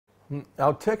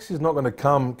Our text is not going to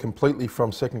come completely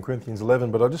from 2 Corinthians 11,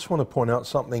 but I just want to point out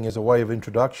something as a way of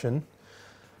introduction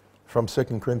from 2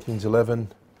 Corinthians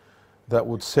 11 that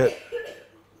would set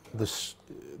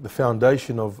the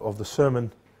foundation of the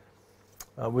sermon.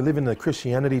 We live in a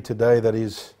Christianity today that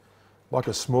is like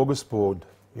a smorgasbord.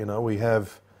 You know, we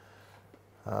have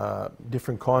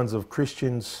different kinds of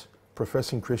Christians,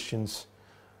 professing Christians,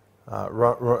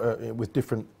 with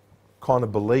different kind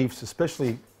of beliefs,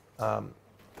 especially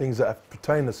things that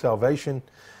pertain to salvation.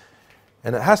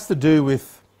 And it has to do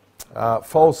with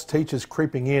false teachers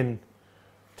creeping in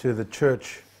to the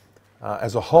church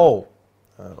as a whole.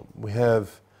 We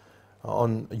have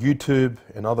on YouTube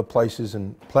and other places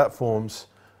and platforms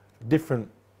different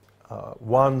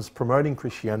ones promoting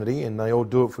Christianity, and they all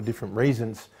do it for different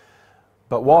reasons.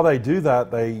 But while they do that,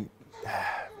 they,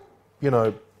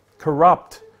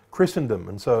 corrupt Christendom.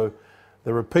 And so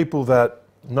there are people that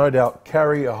no doubt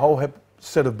carry a whole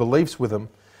set of beliefs with them,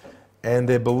 and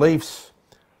their beliefs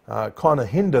kind of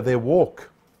hinder their walk.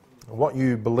 What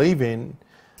you believe in,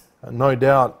 no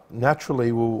doubt,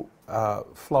 naturally will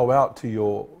flow out to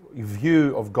your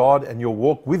view of God and your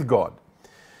walk with God.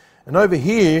 And over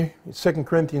here, in 2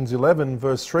 Corinthians 11,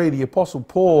 verse 3, the Apostle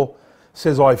Paul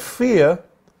says, "I fear,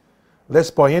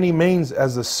 lest by any means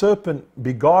as the serpent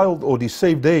beguiled or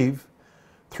deceived Eve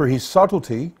through his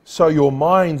subtlety, so your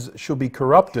minds should be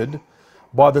corrupted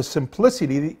by the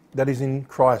simplicity that is in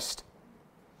Christ."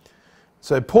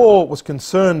 So Paul was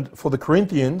concerned for the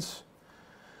Corinthians.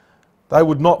 They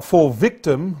would not fall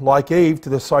victim, like Eve, to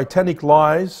the satanic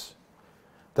lies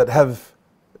that have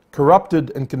corrupted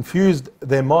and confused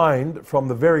their mind from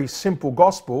the very simple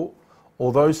gospel,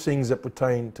 or those things that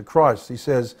pertain to Christ. He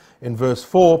says in verse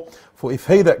 4, "For if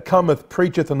he that cometh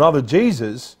preacheth another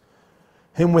Jesus,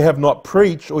 him we have not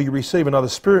preached, or you receive another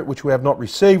spirit which we have not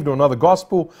received, or another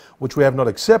gospel which we have not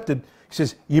accepted," he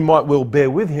says, "you might well bear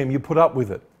with him, you put up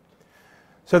with it."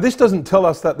 So this doesn't tell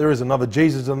us that there is another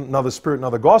Jesus, another spirit,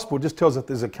 another gospel. It just tells us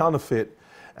there's a counterfeit,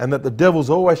 and that the devil's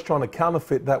always trying to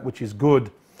counterfeit that which is good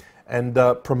and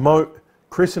promote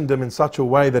Christendom in such a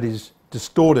way that is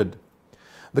distorted.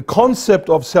 The concept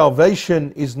of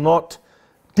salvation is not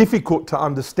difficult to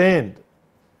understand.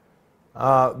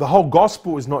 The whole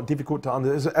gospel is not difficult to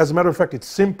understand. As a matter of fact, it's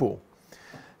simple.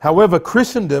 However,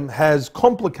 Christendom has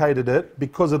complicated it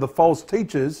because of the false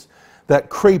teachers that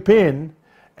creep in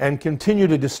and continue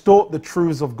to distort the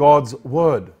truths of God's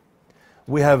word.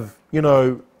 We have,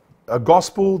 a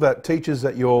gospel that teaches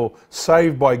that you're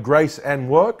saved by grace and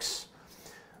works,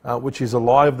 which is a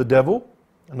lie of the devil.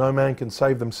 No man can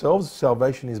save themselves.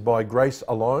 Salvation is by grace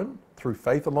alone, through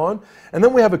faith alone. And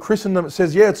then we have a Christendom that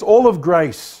says, it's all of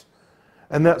grace,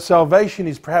 and that salvation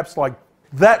is perhaps like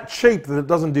that cheap that it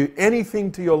doesn't do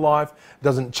anything to your life,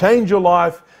 doesn't change your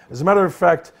life. As a matter of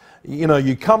fact,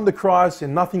 you come to Christ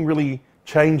and nothing really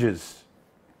changes.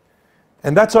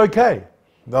 And that's okay.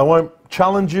 I won't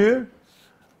challenge you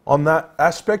on that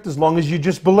aspect as long as you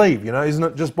just believe. Isn't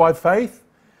it just by faith?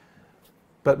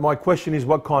 But my question is,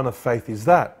 what kind of faith is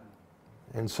that?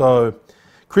 And so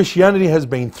Christianity has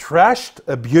been thrashed,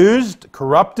 abused,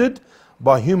 corrupted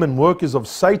by human workers of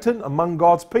Satan among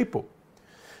God's people.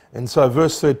 And so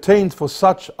verse 13, "For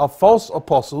such are false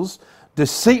apostles,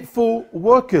 deceitful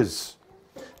workers,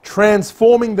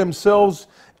 transforming themselves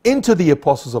into the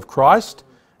apostles of Christ.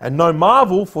 And no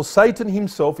marvel, for Satan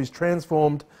himself is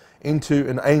transformed into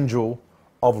an angel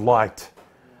of light."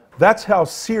 That's how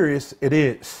serious it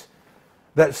is.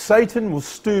 That Satan will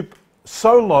stoop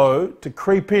so low to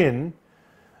creep in,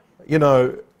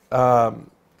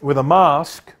 with a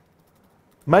mask,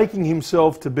 making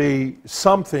himself to be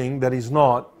something that is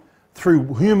not,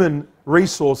 through human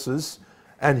resources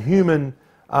and human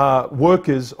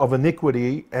workers of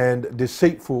iniquity and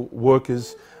deceitful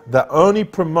workers that only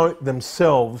promote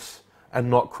themselves and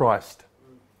not Christ.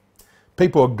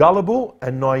 People are gullible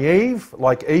and naive,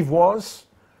 like Eve was.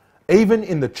 Even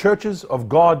in the churches of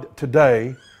God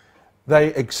today,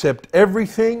 they accept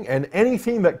everything and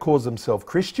anything that calls themselves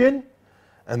Christian,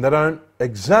 and they don't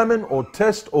examine or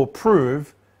test or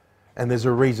prove, and there's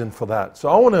a reason for that. So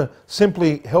I want to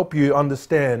simply help you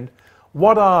understand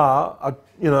what are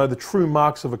the true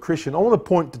marks of a Christian. I want to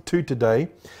point to two today.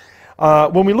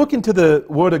 When we look into the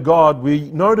Word of God,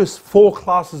 we notice four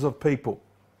classes of people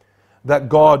that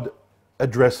God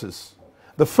addresses.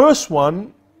 The first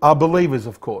one are believers,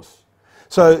 of course.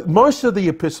 So most of the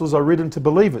epistles are written to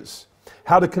believers.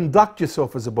 How to conduct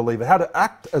yourself as a believer, how to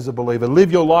act as a believer,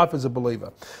 live your life as a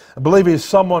believer. A believer is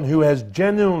someone who has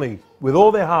genuinely, with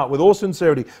all their heart, with all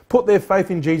sincerity, put their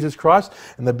faith in Jesus Christ,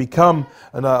 and they become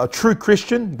a true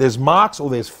Christian. There's marks, or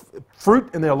there's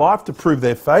fruit in their life to prove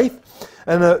their faith.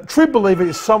 And a true believer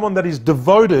is someone that is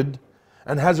devoted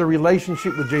and has a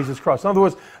relationship with Jesus Christ. In other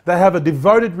words, they have a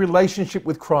devoted relationship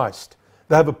with Christ.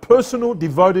 They have a personal,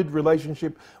 devoted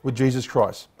relationship with Jesus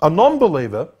Christ. A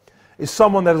non-believer is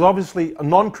someone that is obviously a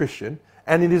non-Christian,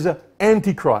 and it is an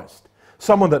antichrist.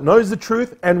 Someone that knows the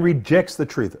truth and rejects the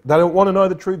truth. They don't want to know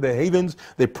the truth. They're heathens.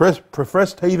 They're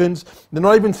professed heathens. They're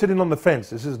not even sitting on the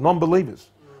fence. This is non-believers.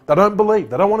 They don't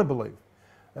believe. They don't want to believe.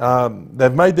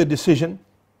 They've made their decision.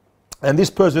 And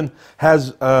this person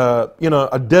has,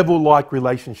 a devil-like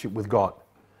relationship with God.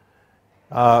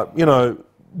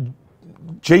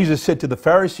 Jesus said to the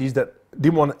Pharisees that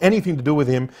didn't want anything to do with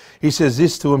him. He says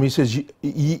this to him. He says,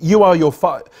 ye are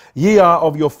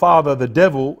of your father the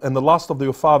devil, and the lust of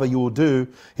your father you will do.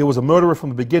 He was a murderer from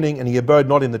the beginning, and he abode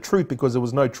not in the truth, because there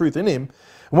was no truth in him.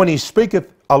 When he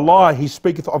speaketh a lie, he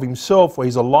speaketh of himself, for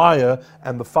he's a liar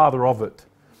and the father of it.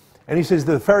 And he says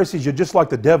to the Pharisees, you're just like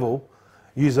the devil.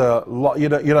 You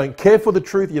don't care for the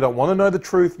truth. You don't want to know the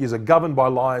truth. You're governed by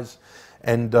lies.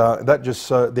 And that just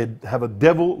they have a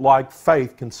devil-like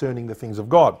faith concerning the things of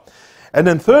God. And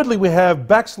then thirdly, we have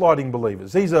backsliding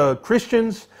believers. These are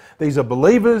Christians, these are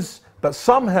believers, but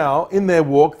somehow in their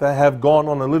walk they have gone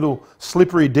on a little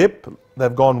slippery dip.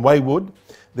 They've gone wayward.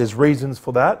 There's reasons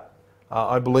for that.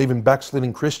 I believe in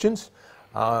backsliding Christians.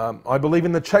 I believe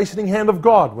in the chastening hand of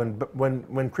God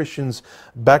when Christians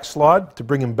backslide, to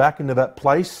bring them back into that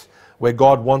place where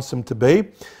God wants them to be.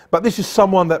 But this is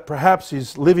someone that perhaps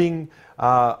is living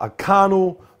a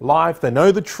carnal life. They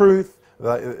know the truth.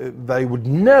 They would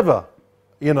never,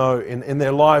 in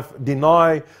their life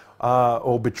deny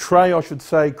or betray, I should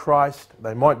say, Christ.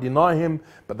 They might deny him,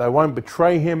 but they won't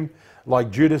betray him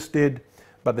like Judas did.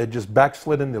 But they're just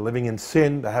backslidden, they're living in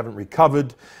sin, they haven't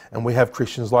recovered, and we have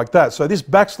Christians like that. So this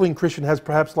backsliding Christian has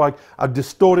perhaps like a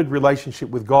distorted relationship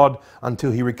with God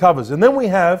until he recovers. And then we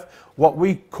have what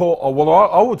we call, or what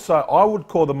I would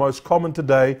call the most common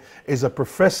today, is a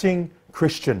professing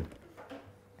Christian.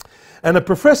 And a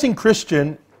professing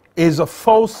Christian is a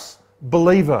false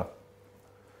believer.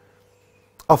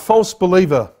 A false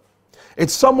believer.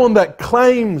 It's someone that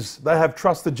claims they have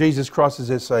trusted Jesus Christ as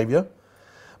their Savior,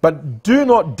 but do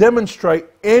not demonstrate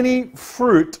any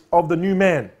fruit of the new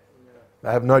man.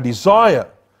 They have no desire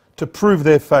to prove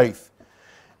their faith.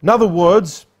 In other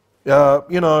words,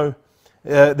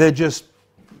 they're just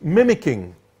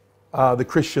mimicking the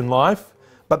Christian life,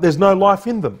 but there's no life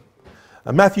in them.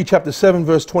 Matthew chapter 7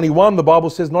 verse 21, the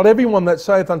Bible says, not everyone that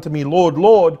saith unto me, Lord,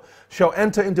 Lord, shall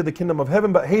enter into the kingdom of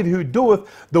heaven, but he who doeth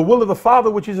the will of the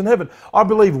Father which is in heaven. I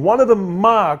believe one of the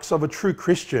marks of a true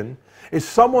Christian is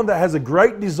someone that has a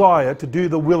great desire to do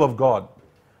the will of God.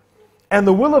 And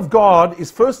the will of God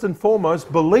is first and foremost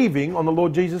believing on the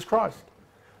Lord Jesus Christ.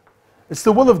 It's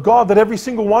the will of God that every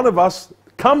single one of us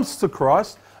comes to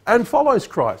Christ and follows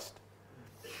Christ.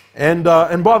 And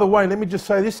by the way, let me just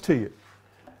say this to you.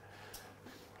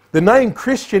 The name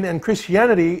Christian and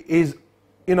Christianity is,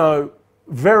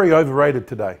 very overrated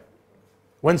today.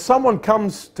 When someone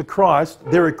comes to Christ,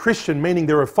 they're a Christian, meaning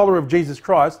they're a follower of Jesus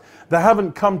Christ. They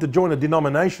haven't come to join a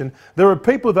denomination. There are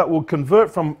people that will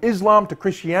convert from Islam to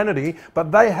Christianity,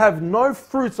 but they have no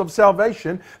fruits of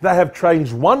salvation. They have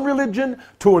changed one religion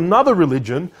to another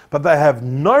religion, but they have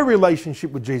no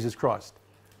relationship with Jesus Christ.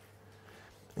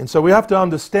 And so we have to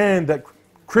understand that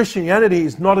Christianity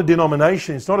is not a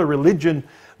denomination. It's not a religion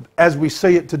as we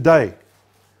see it today.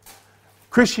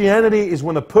 Christianity is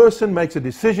when a person makes a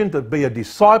decision to be a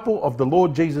disciple of the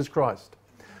Lord Jesus Christ,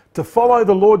 to follow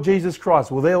the Lord Jesus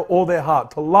Christ with all their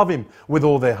heart, to love him with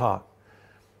all their heart.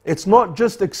 It's not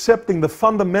just accepting the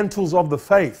fundamentals of the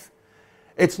faith.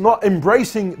 It's not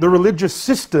embracing the religious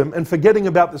system and forgetting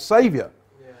about the Savior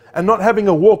and not having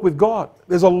a walk with God.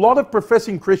 There's a lot of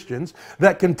professing Christians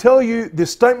that can tell you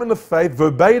this statement of faith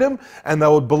verbatim, and they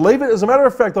will believe it. As a matter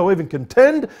of fact, they'll even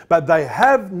contend, but they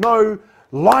have no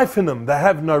life in them. They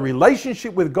have no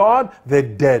relationship with God. They're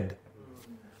dead.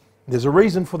 There's a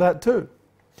reason for that too.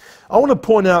 I want to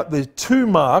point out the two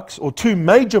marks, or two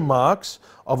major marks,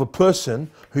 of a person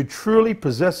who truly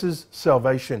possesses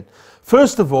salvation.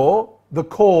 First of all, the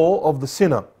call of the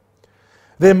sinner.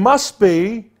 There must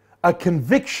be a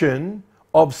conviction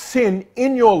of sin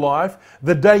in your life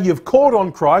the day you've called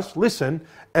on Christ, listen,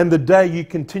 and the day you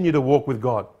continue to walk with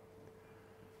God.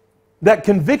 That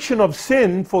conviction of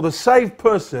sin for the saved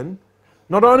person,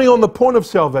 not only on the point of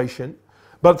salvation,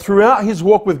 but throughout his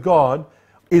walk with God,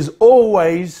 is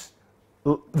always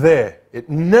there.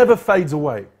 It never fades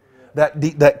away.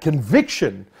 That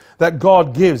conviction that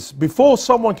God gives before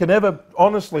someone can ever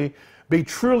honestly be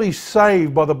truly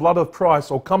saved by the blood of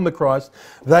Christ or come to Christ,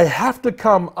 they have to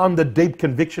come under deep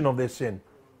conviction of their sin.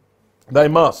 They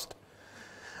must.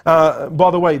 By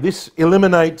the way, this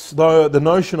eliminates the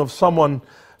notion of someone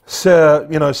saying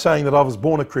that I was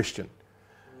born a Christian.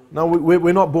 No,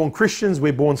 we're not born Christians,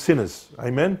 we're born sinners.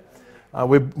 Amen?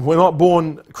 We're not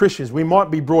born Christians. We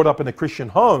might be brought up in a Christian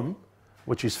home,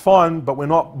 which is fine, but we're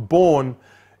not born,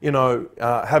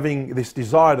 having this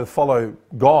desire to follow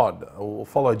God or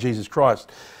follow Jesus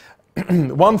Christ.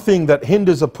 One thing that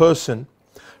hinders a person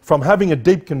from having a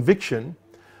deep conviction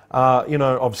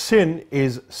of sin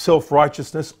is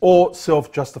self-righteousness or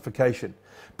self-justification.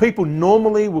 People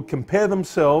normally will compare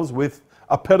themselves with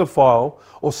a pedophile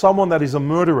or someone that is a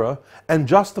murderer and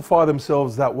justify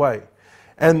themselves that way.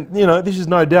 And, this is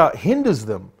no doubt hinders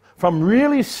them from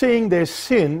really seeing their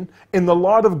sin in the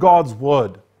light of God's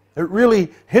word. It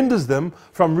really hinders them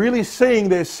from really seeing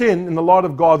their sin in the light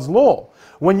of God's law.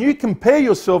 When you compare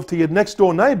yourself to your next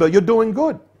door neighbor, you're doing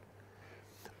good.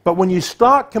 But when you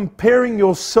start comparing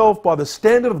yourself by the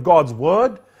standard of God's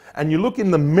word, and you look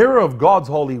in the mirror of God's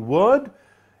holy word,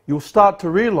 you'll start to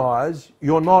realize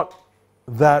you're not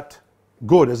that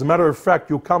good. As a matter of fact,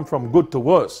 you'll come from good to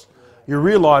worse. You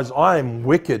realize, I am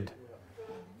wicked.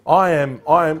 I am,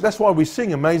 that's why we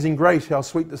sing Amazing Grace, how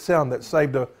sweet the sound that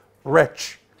saved a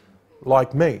wretch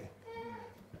like me.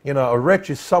 A wretch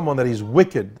is someone that is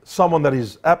wicked, someone that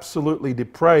is absolutely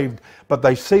depraved, but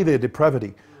they see their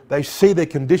depravity. They see their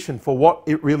condition for what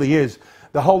it really is.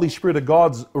 The Holy Spirit of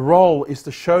God's role is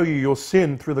to show you your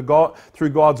sin through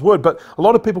God's word. But a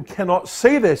lot of people cannot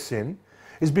see their sin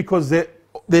is because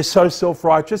they're so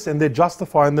self-righteous and they're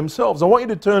justifying themselves. I want you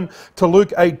to turn to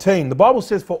Luke 18. The Bible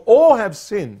says, for all have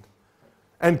sinned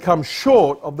and come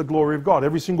short of the glory of God.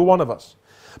 Every single one of us.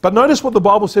 But notice what the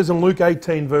Bible says in Luke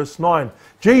 18 verse 9.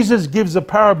 Jesus gives a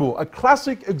parable, a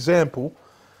classic example,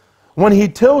 when he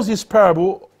tells this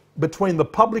parable between the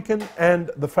publican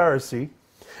and the Pharisee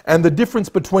and the difference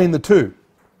between the two.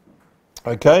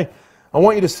 Okay? I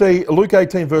want you to see Luke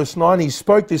 18 verse 9. He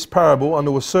spoke this parable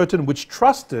unto a certain which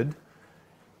trusted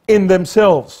in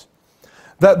themselves,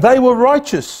 that they were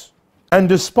righteous and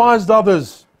despised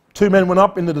others. Two men went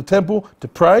up into the temple to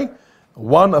pray,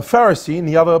 one a Pharisee and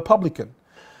the other a publican.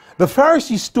 The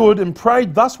Pharisee stood and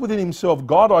prayed thus within himself,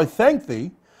 God, I thank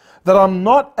thee that I'm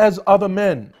not as other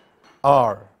men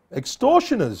are,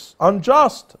 extortioners,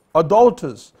 unjust,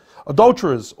 adulterers,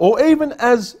 or even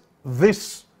as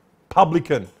this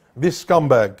publican, this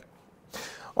scumbag.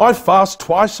 I fast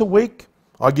twice a week,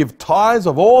 I give tithes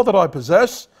of all that I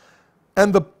possess,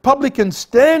 and the publican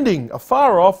standing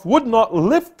afar off would not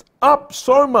lift up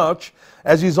so much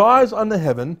as his eyes unto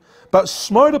heaven, but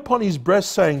smote upon his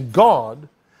breast, saying, God,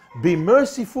 be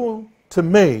merciful to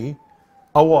me,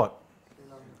 a what?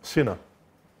 Sinner.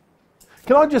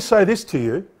 Can I just say this to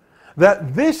you?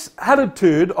 That this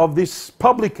attitude of this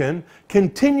publican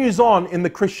continues on in the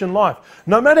Christian life.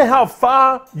 No matter how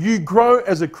far you grow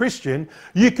as a Christian,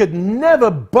 you could never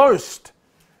boast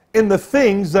in the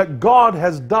things that God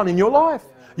has done in your life.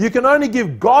 You can only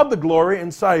give God the glory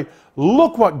and say,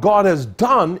 look what God has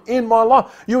done in my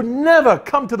life. You'll never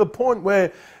come to the point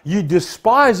where you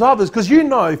despise others, because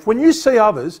if when you see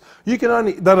others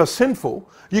that are sinful,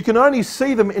 you can only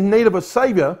see them in need of a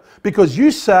Savior because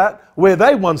you sat where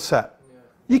they once sat.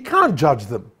 You can't judge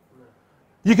them.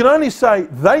 You can only say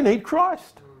they need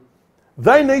Christ.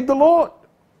 They need the Lord.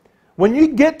 When you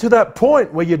get to that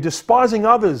point where you're despising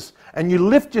others and you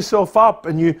lift yourself up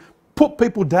and you put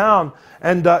people down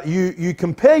and you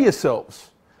compare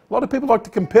yourselves. A lot of people like to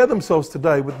compare themselves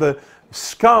today with the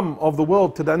scum of the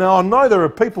world today. Now, I know there are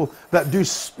people that do,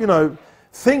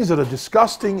 things that are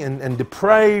disgusting and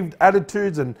depraved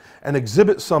attitudes and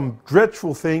exhibit some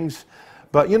dreadful things.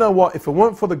 But you know what? If it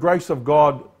weren't for the grace of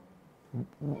God,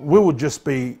 we would just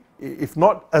be, if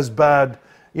not as bad,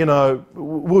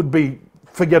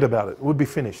 forget about it. We'd be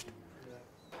finished.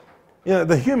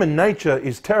 The human nature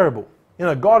is terrible.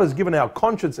 God has given our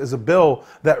conscience as a bell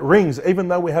that rings, even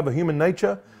though we have a human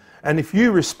nature. And if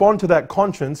you respond to that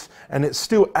conscience and it's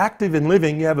still active and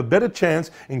living, you have a better chance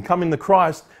in coming to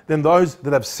Christ than those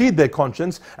that have seared their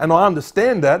conscience. And I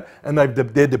understand that. And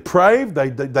they're depraved.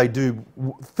 They do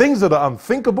things that are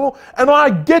unthinkable. And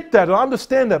I get that. I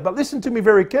understand that. But listen to me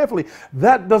very carefully.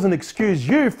 That doesn't excuse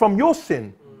you from your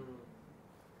sin.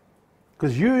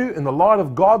 Because you, in the light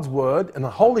of God's word and the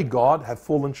holy God, have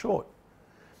fallen short.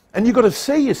 And you've got to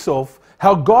see yourself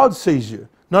how God sees you.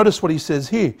 Notice what he says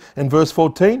here in verse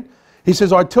 14. He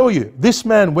says, I tell you, this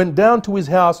man went down to his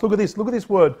house, look at this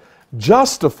word,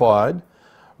 justified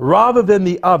rather than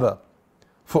the other.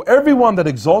 For everyone that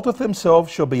exalteth himself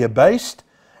shall be abased,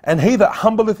 and he that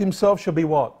humbleth himself shall be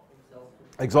what?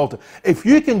 Exalted. If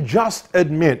you can just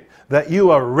admit that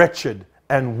you are wretched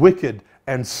and wicked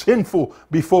and sinful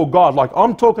before God. Like,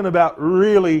 I'm talking about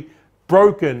really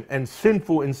broken and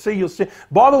sinful, and see your sin.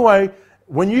 By the way,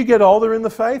 when you get older in the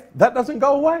faith, that doesn't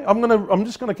go away. I'm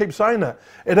just gonna keep saying that.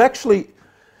 It actually,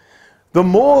 the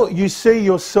more you see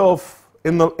yourself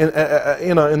in the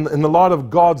in the light of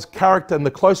God's character, and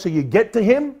the closer you get to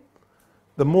Him,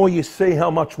 the more you see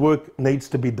how much work needs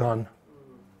to be done.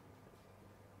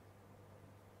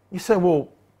 You say, well,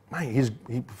 mate, he's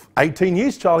 18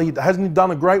 years, Charlie, hasn't he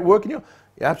done a great work in you?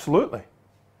 Yeah, absolutely.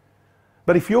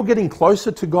 But if you're getting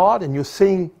closer to God and you're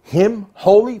seeing Him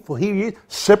holy for who He is,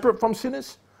 separate from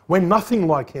sinners, we're nothing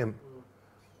like Him.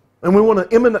 And we want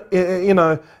to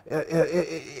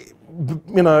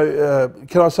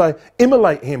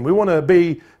emulate Him. We want to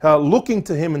be looking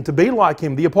to Him and to be like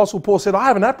Him. The Apostle Paul said, I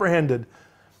haven't apprehended.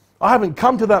 I haven't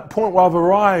come to that point where I've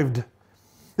arrived.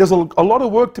 There's a lot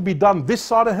of work to be done this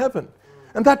side of heaven.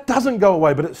 And that doesn't go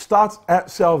away, but it starts at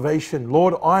salvation.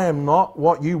 Lord, I am not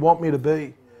what you want me to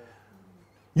be.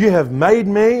 You have made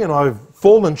me, and I've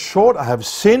fallen short. I have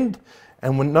sinned,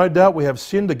 and no doubt we have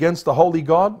sinned against the holy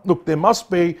God. Look, there must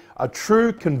be a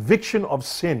true conviction of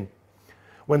sin.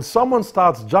 When someone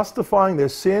starts justifying their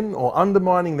sin or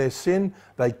undermining their sin,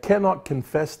 they cannot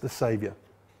confess the Savior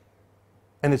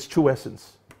and its true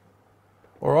essence.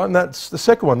 All right, and that's the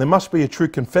second one. There must be a true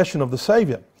confession of the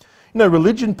Savior. You know,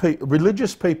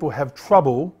 religious people have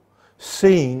trouble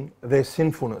seeing their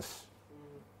sinfulness.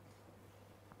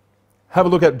 Have a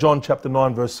look at John chapter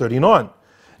 9, verse 39.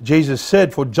 Jesus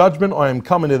said, for judgment I am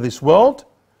come into this world,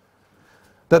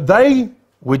 that they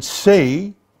which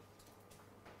see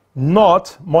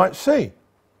not might see,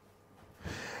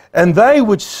 and they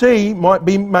which see might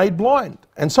be made blind.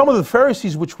 And some of the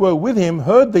Pharisees which were with him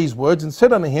heard these words, and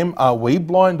said unto him, are we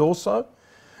blind also?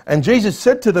 And Jesus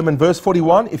said to them in verse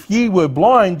 41, if ye were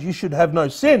blind, you should have no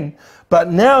sin.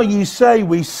 But now ye say,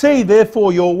 we see,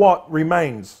 therefore your what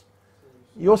remains?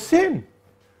 Your sin.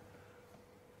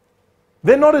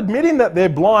 They're not admitting that they're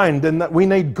blind and that we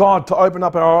need God to open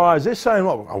up our eyes. They're saying,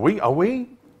 well, are we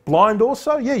blind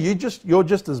also? Yeah, you're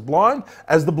just as blind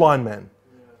as the blind man.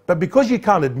 But because you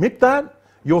can't admit that,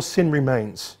 your sin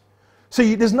remains.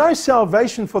 See, there's no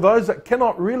salvation for those that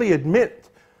cannot really admit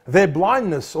their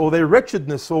blindness or their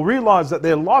wretchedness, or realize that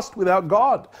they're lost without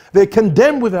God. They're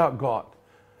condemned without God.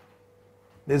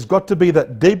 There's got to be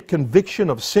that deep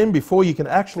conviction of sin before you can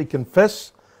actually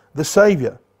confess the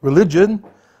Savior. Religion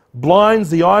blinds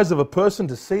the eyes of a person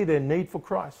to see their need for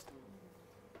Christ.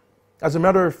 As a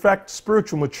matter of fact,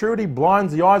 spiritual maturity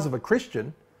blinds the eyes of a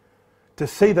Christian to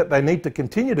see that they need to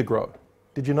continue to grow.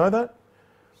 Did you know that?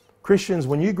 Christians,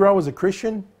 when you grow as a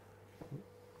Christian,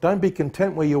 don't be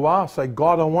content where you are. Say,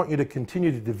 God, I want you to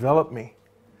continue to develop me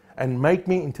and make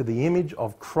me into the image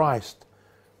of Christ.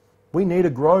 We need to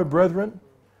grow, brethren.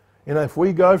 You know, if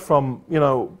we go from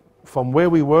where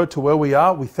we were to where we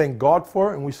are, we thank God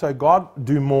for it and we say, God,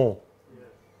 do more. Yeah.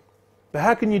 But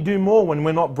how can you do more when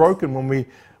we're not broken, when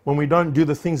we don't do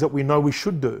the things that we know we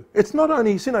should do? It's not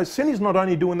only, sin is not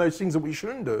only doing those things that we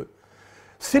shouldn't do.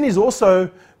 Sin is also,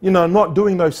 not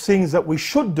doing those things that we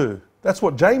should do. That's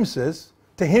what James says.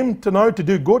 To him to know to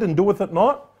do good and doeth it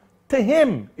not, to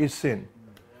him is sin.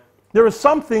 There are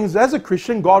some things as a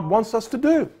Christian God wants us to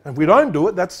do. And if we don't do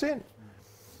it, that's sin.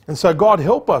 And so God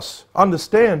help us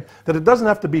understand that it doesn't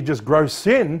have to be just gross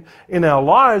sin in our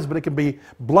lives, but it can be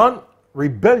blunt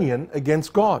rebellion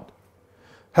against God.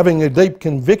 Having a deep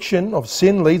conviction of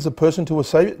sin leads a person to a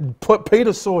Savior.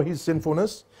 Peter saw his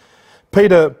sinfulness.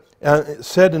 Peter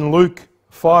said in Luke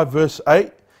 5 verse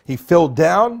 8, he fell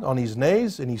down on his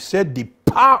knees and he said,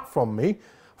 depart from me,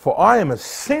 for I am a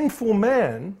sinful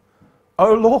man,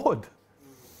 O Lord.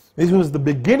 This was the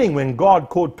beginning when God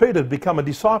called Peter to become a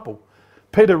disciple.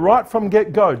 Peter, right from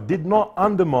get-go, did not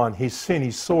undermine his sin.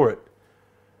 He saw it.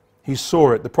 He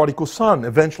saw it. The prodigal son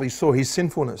eventually saw his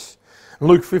sinfulness. In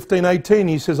Luke 15:18,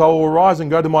 he says, I will arise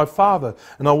and go to my father,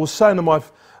 and I will say unto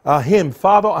him,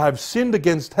 Father, I have sinned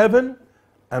against heaven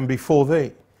and before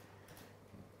thee.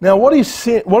 Now, what is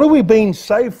sin? What are we being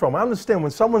saved from? I understand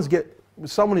when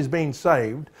someone is being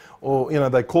saved, or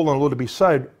they call on the Lord to be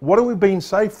saved, what are we being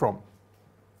saved from?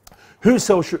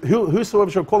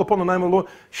 Whosoever shall call upon the name of the Lord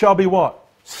shall be what?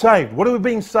 Saved. What are we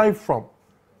being saved from?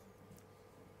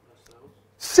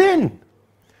 Sin.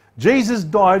 Jesus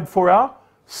died for our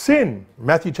sin.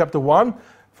 Matthew chapter 1,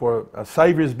 for a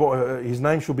Saviour is born, his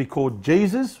name shall be called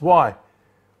Jesus. Why?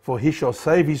 For he shall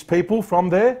save his people from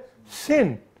their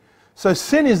sin. So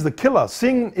sin is the killer.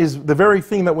 Sin is the very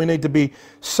thing that we need to be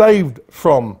saved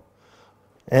from.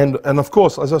 And of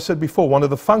course, as I said before, one of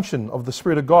the functions of the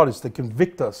Spirit of God is to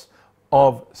convict us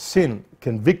of sin.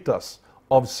 Convict us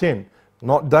of sin.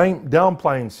 Not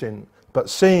downplaying sin. but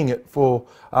seeing it for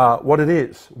what it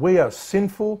is. We are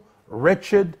sinful,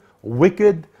 wretched,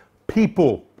 wicked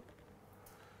people.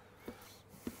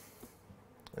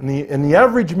 And the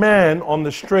average man on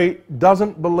the street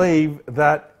doesn't believe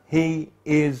that he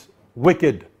is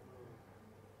wicked.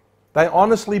 They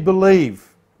honestly believe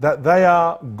that they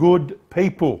are good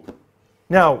people.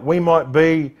 Now, we might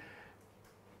be,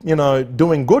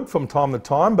 doing good from time to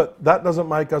time, but that doesn't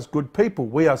make us good people.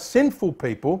 We are sinful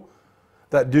people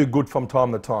that do good from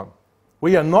time to time.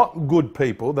 We are not good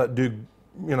people that do,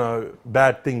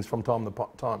 bad things from time to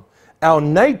time. Our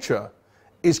nature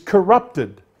is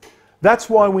corrupted. That's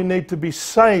why we need to be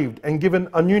saved and given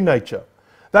a new nature.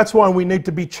 That's why we need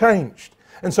to be changed.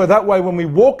 And so that way when we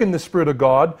walk in the Spirit of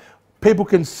God, people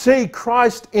can see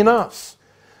Christ in us.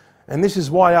 And this is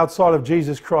why outside of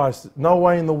Jesus Christ, no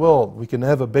way in the world we can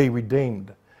ever be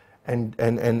redeemed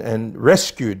and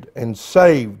rescued and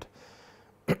saved.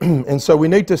 And so we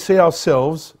need to see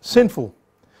ourselves sinful.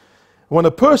 When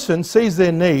a person sees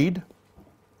their need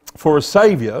for a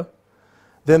Saviour,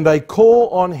 then they call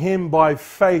on Him by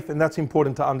faith, and that's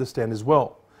important to understand as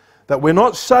well. That we're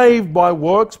not saved by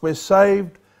works, we're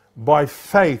saved by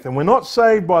faith. And we're not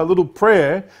saved by a little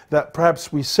prayer that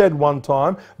perhaps we said one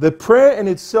time. The prayer in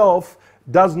itself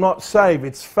does not save.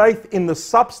 It's faith in the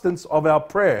substance of our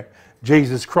prayer,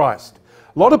 Jesus Christ.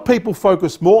 A lot of people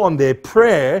focus more on their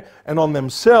prayer and on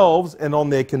themselves and on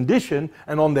their condition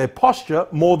and on their posture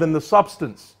more than the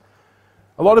substance.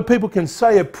 A lot of people can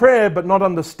say a prayer but not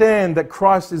understand that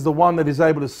Christ is the one that is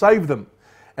able to save them.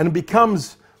 And it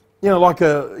becomes, like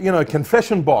a,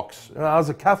 confession box. As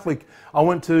a Catholic, I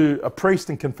went to a priest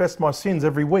and confessed my sins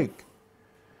every week.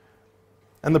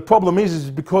 And the problem is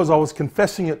because I was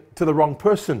confessing it to the wrong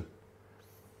person.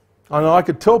 And I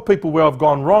could tell people where I've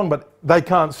gone wrong, but they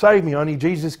can't save me, only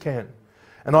Jesus can.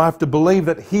 And I have to believe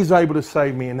that He's able to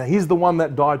save me and that He's the one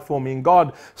that died for me. And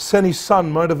God sent His Son,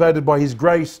 motivated by His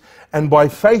grace, and by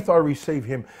faith I receive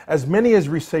Him. As many as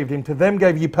received Him, to them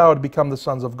gave you power to become the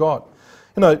sons of God.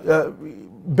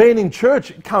 Being in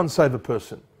church can't save a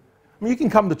person. I mean, you can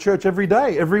come to church every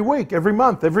day, every week, every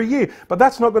month, every year, but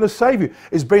that's not going to save you.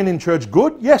 Is being in church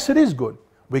good? Yes, it is good.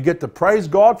 We get to praise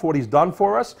God for what He's done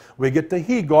for us. We get to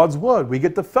hear God's word. We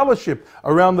get to fellowship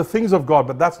around the things of God,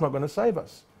 but that's not going to save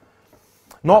us.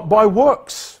 Not by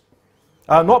works,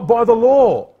 not by the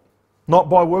law, not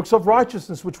by works of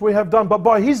righteousness which we have done, but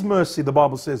by His mercy, the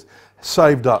Bible says,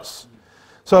 saved us.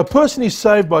 So a person is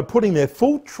saved by putting their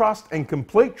full trust and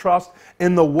complete trust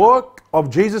in the work of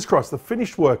Jesus Christ, the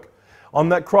finished work. On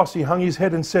that cross, He hung His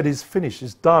head and said, it's finished,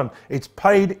 it's done, it's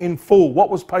paid in full. What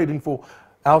was paid in full?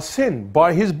 Our sin,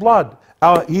 by His blood.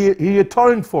 He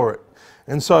atoned for it.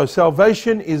 And so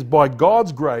salvation is by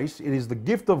God's grace. It is the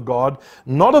gift of God,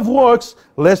 not of works,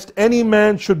 lest any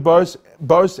man should boast,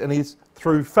 and it's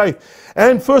through faith.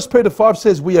 And 1 Peter 5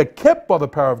 says we are kept by the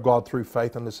power of God through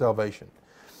faith unto salvation.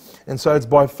 And so it's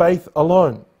by faith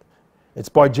alone. It's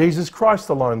by Jesus Christ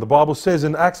alone. The Bible says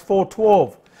in Acts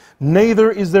 4:12,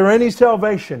 neither is there any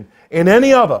salvation in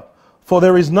any other, for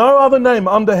there is no other name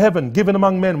under heaven given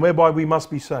among men whereby we must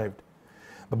be saved.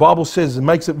 The Bible says, it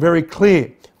makes it very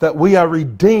clear that we are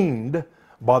redeemed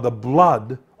by the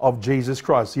blood of Jesus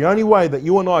Christ. The only way that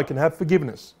you and I can have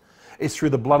forgiveness is through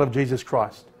the blood of Jesus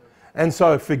Christ. And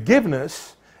so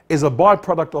forgiveness is a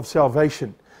byproduct of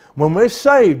salvation. When we're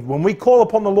saved, when we call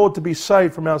upon the Lord to be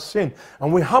saved from our sin,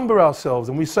 and we humble ourselves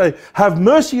and we say, have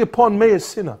mercy upon me a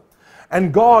sinner,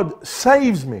 and God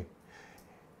saves me,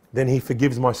 then He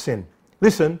forgives my sin.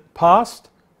 Listen, past,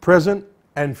 present,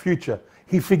 and future.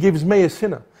 He forgives me a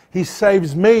sinner. He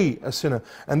saves me a sinner.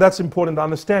 And that's important to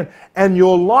understand. And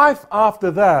your life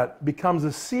after that becomes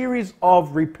a series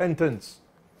of repentance.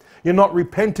 You're not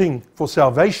repenting for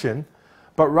salvation,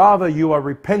 but rather you are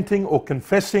repenting or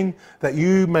confessing that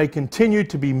you may continue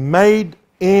to be made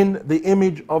in the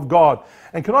image of God.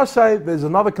 And can I say there's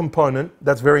another component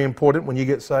that's very important when you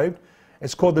get saved?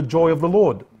 It's called the joy of the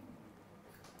Lord.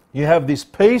 You have this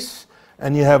peace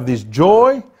and you have this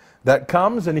joy that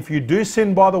comes, and if you do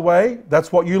sin, by the way,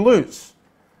 that's what you lose.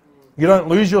 You don't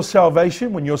lose your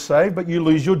salvation when you're saved, but you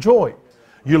lose your joy.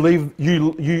 You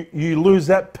lose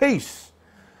that peace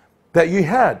that you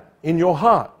had in your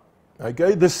heart.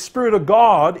 Okay? The Spirit of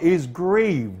God is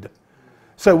grieved.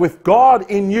 So if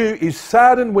God in you is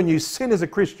saddened when you sin as a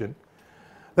Christian,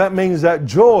 that means that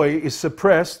joy is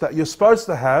suppressed that you're supposed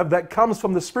to have, that comes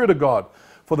from the Spirit of God.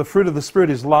 For the fruit of the Spirit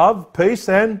is love, peace,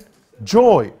 and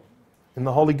joy in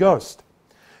the Holy Ghost.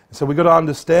 So we've got to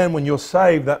understand when you're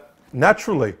saved that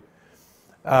naturally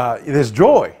there's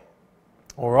joy.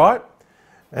 All right?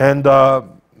 And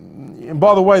And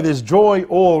by the way, there's joy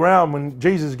all around. When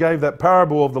Jesus gave that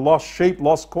parable of the lost sheep,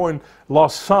 lost coin,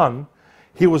 lost son,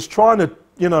 he was trying to,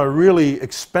 really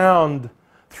expound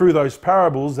through those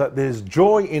parables that there's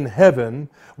joy in heaven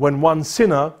when one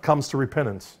sinner comes to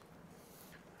repentance.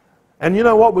 And you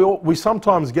know what? We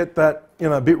sometimes get that,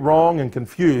 a bit wrong and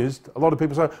confused. A lot of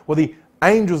people say, well, the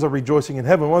angels are rejoicing in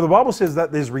heaven. Well, the Bible says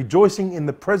that there's rejoicing in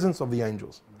the presence of the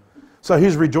angels. So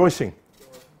who's rejoicing?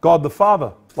 God the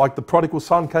Father. Like the prodigal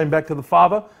son came back to the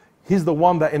Father, he's the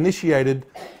one that initiated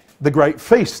the great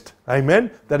feast, amen,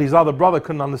 that his other brother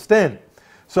couldn't understand.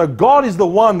 So God is the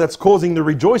one that's causing the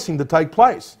rejoicing to take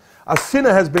place. A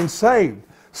sinner has been saved.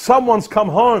 Someone's come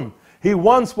home. He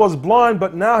once was blind,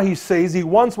 but now he sees. He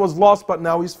once was lost, but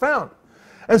now he's found.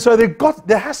 And so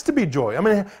there has to be joy. I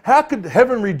mean, how could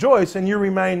heaven rejoice and you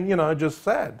remain, just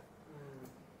sad?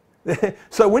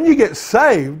 So when you get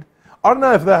saved, I don't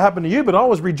know if that happened to you, but I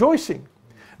was rejoicing.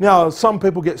 Now, some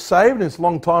people get saved and it's a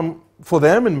long time for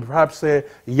them, and perhaps they're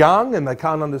young and they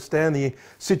can't understand the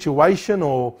situation,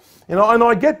 or, and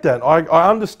I get that. I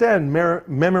understand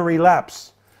memory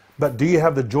lapse. But do you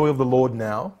have the joy of the Lord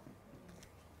now?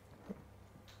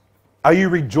 Are you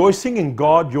rejoicing in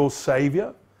God, your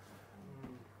Savior,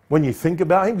 when you think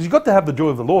about Him? Because you've got to have the joy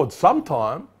of the Lord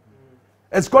sometime.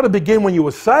 It's got to begin when you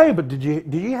were saved, but do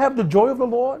you have the joy of the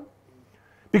Lord?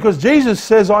 Because Jesus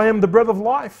says, I am the bread of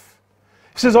life.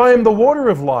 He says, I am the water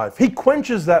of life. He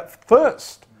quenches that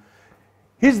thirst.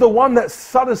 He's the one that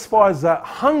satisfies that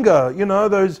hunger.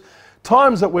 Those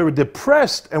times that we're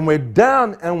depressed and we're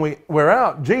down and we're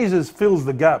out. Jesus fills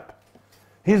the gap.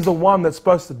 He's the one that's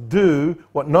supposed to do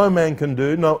what no man can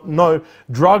do, no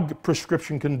drug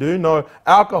prescription can do, no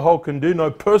alcohol can do,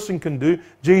 no person can do.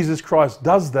 Jesus Christ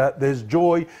does that. There's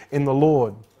joy in the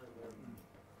Lord.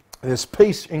 There's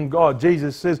peace in God.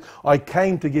 Jesus says, I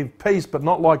came to give peace, but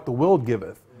not like the world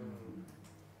giveth.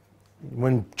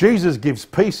 When Jesus gives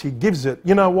peace, He gives it.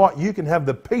 You know what? You can have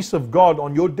the peace of God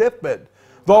on your deathbed.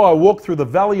 Though I walk through the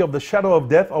valley of the shadow of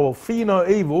death, I will fear no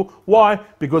evil. Why?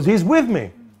 Because He's with me.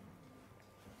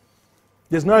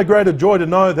 There's no greater joy to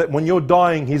know that when you're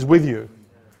dying, He's with you.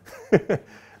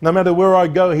 No matter where I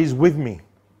go, He's with me.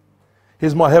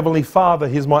 He's my Heavenly Father.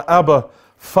 He's my Abba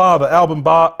Father.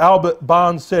 Albert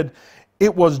Barnes said,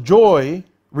 it was joy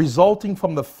resulting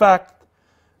from the fact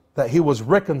that he was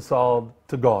reconciled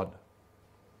to God.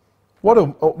 What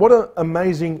an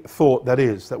amazing thought that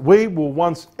is, that we were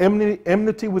once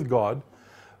enmity with God,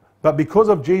 but because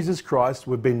of Jesus Christ,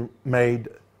 we've been made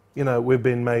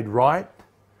right.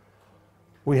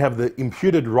 We have the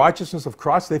imputed righteousness of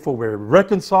Christ, therefore we're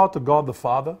reconciled to God the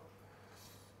Father.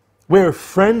 We're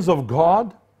friends of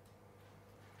God.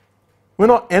 We're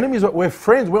not enemies, but we're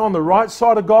friends. We're on the right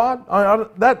side of God.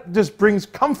 That just brings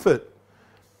comfort.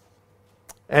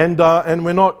 And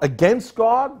we're not against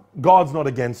God. God's not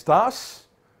against us.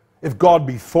 If God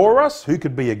be for us, who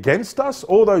could be against us?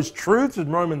 All those truths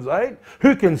in Romans 8.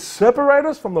 Who can separate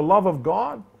us from the love of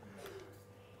God?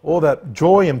 All that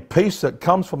joy and peace that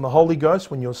comes from the Holy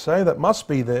Ghost when you're saved, that must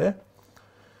be there.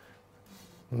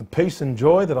 And the peace and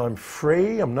joy that I'm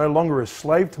free. I'm no longer a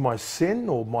slave to my sin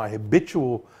or my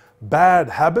habitual bad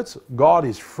habits. God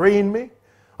is freeing me.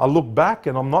 I look back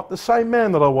and I'm not the same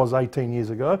man that I was 18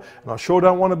 years ago. And I sure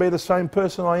don't want to be the same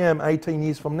person I am 18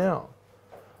 years from now.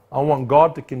 I want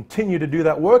God to continue to do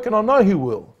that work, and I know He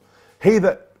will. He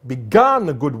that began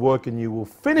the good work in you will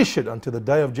finish it until the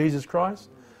day of Jesus Christ.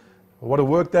 What a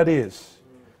work that is.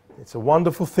 It's a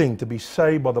wonderful thing to be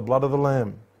saved by the blood of the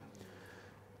Lamb.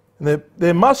 And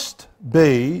there must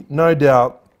be, no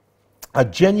doubt, a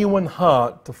genuine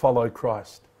heart to follow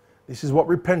Christ. This is what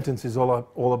repentance is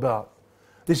all about.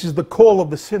 This is the call of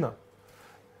the sinner.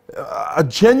 A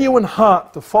genuine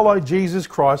heart to follow Jesus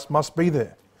Christ must be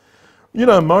there.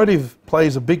 Motive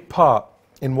plays a big part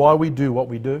in why we do what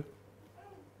we do.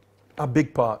 A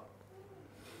big part.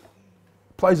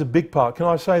 Plays a big part. Can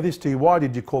I say this to you? Why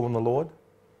did you call on the Lord?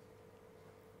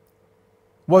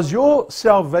 Was your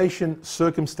salvation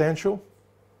circumstantial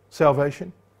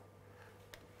salvation?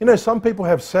 Some people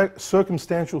have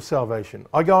circumstantial salvation.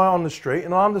 I go out on the street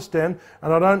and I understand,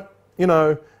 and I don't,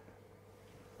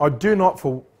 I do not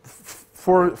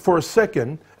for a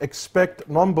second expect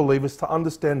non-believers to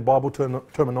understand Bible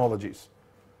terminologies.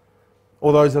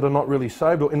 Or those that are not really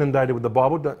saved or inundated with the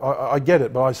Bible. I get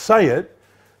it, but I say it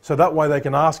so that way they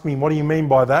can ask me, what do you mean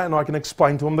by that? And I can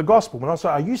explain to them the gospel. When I say,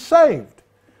 are you saved?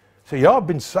 So yeah, I've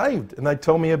been saved. And they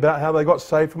tell me about how they got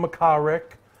saved from a car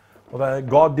wreck. Or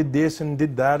God did this and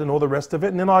did that and all the rest of it.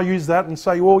 And then I use that and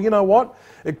say, well, you know what?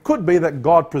 It could be that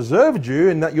God preserved you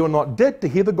and that you're not dead to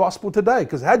hear the gospel today.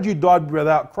 Because had you died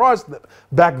without Christ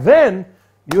back then,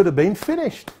 you would have been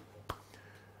finished.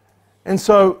 And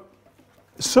so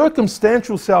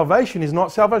circumstantial salvation is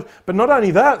not salvation. But not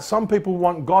only that, some people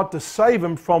want God to save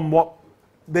them from what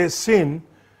their sin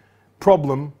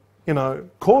problem,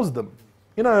 caused them.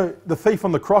 The thief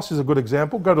on the cross is a good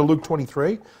example. Go to Luke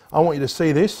 23. I want you to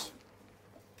see this.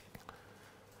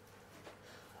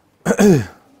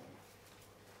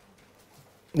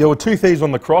 There were two thieves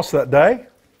on the cross that day.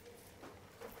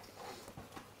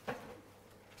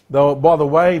 They were, by the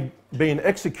way, being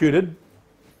executed.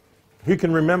 Who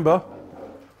can remember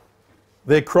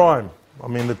their crime? I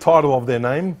mean, the title of their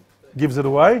name gives it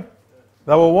away.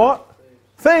 They were what?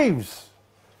 Thieves.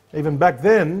 Even back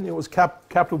then, it was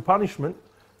capital punishment.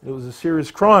 It was a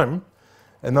serious crime.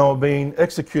 And they were being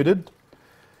executed.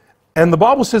 And the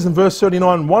Bible says in verse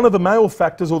 39, one of the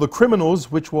malefactors, or the criminals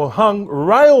which were hung,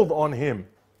 railed on him.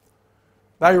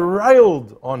 They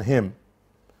railed on him,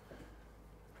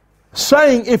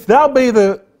 saying, if thou be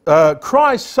the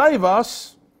Christ, save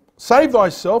us, save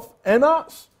thyself and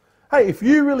us. Hey, if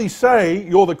you really say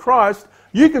you're the Christ,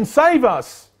 you can save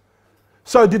us.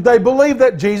 So did they believe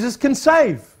that Jesus can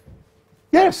save?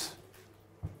 Yes.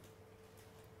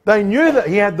 They knew that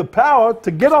he had the power to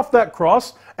get off that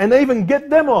cross and even get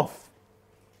them off.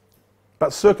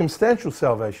 But circumstantial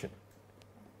salvation.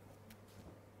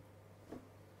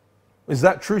 Is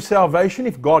that true salvation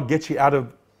if God gets you out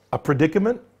of a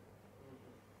predicament?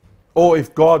 Or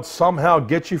if God somehow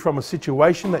gets you from a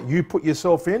situation that you put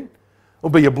yourself in? It'll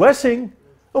be a blessing.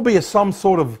 It'll be some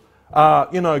sort of,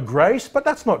 grace. But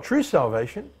that's not true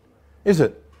salvation, is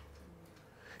it?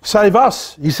 Save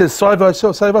us. He says, save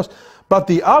thyself, save us. But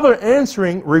the other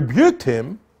answering rebuked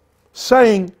him,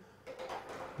 saying,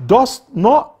 dost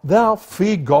not thou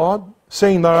fear God,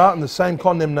 seeing thou art in the same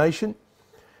condemnation?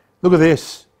 Look at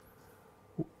this.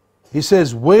 He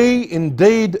says, we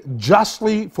indeed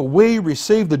justly, for we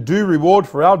receive the due reward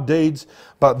for our deeds,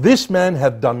 but this man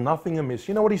hath done nothing amiss.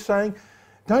 You know what he's saying?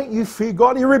 Don't you fear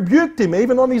God? He rebuked him,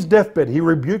 even on his deathbed. He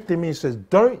rebuked him. He says,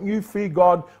 don't you fear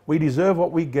God? We deserve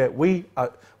what we get. We're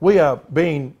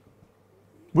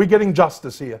getting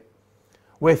justice here.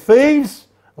 We're thieves,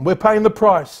 and we're paying the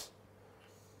price.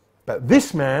 But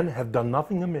this man hath done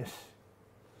nothing amiss.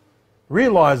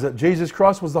 Realized that Jesus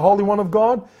Christ was the Holy One of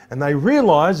God, and he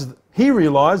realized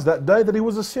that day that he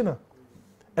was a sinner.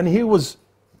 And he was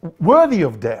worthy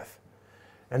of death.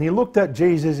 And he looked at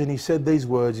Jesus and he said these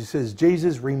words. He says,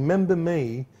 Jesus, remember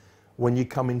me when you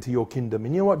come into your kingdom.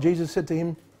 And you know what Jesus said to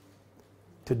him?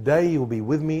 Today you'll be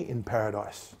with me in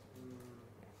paradise.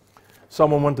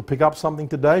 Someone wanted to pick up something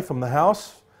today from the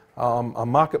house. A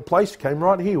marketplace came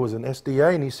right here. It was an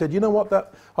SDA. And he said, you know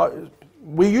what?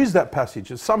 We used that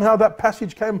passage. Somehow that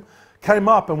passage came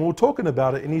up and we were talking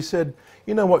about it. And he said,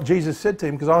 you know what Jesus said to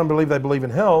him? Because I don't believe they believe in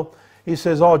hell. He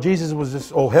says, oh, Jesus was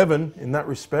just, or heaven in that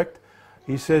respect.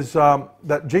 He says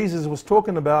that Jesus was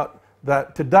talking about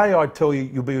that today I tell you,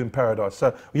 you'll be in paradise.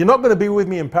 So you're not going to be with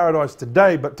me in paradise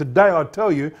today, but today I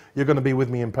tell you, you're going to be with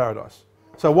me in paradise.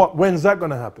 So when's that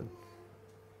going to happen?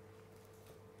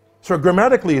 So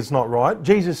grammatically it's not right.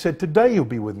 Jesus said, today you'll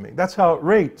be with me. That's how it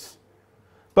reads.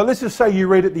 But let's just say you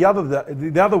read it the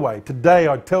other way. Today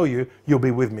I tell you, you'll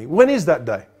be with me. When is that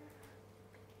day?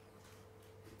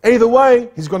 Either way,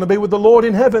 he's going to be with the Lord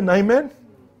in heaven. Amen?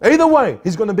 Either way,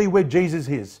 he's going to be where Jesus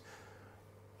is.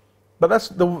 But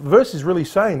the verse is really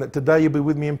saying that today you'll be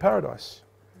with me in paradise.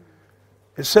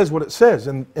 It says what it says.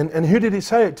 And who did he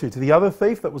say it to? To the other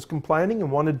thief that was complaining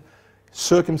and wanted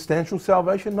circumstantial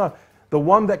salvation? No. The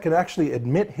one that could actually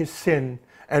admit his sin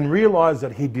and realize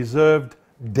that he deserved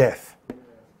death.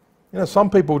 You know, some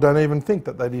people don't even think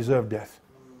that they deserve death.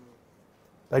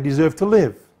 They deserve to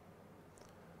live.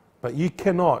 But you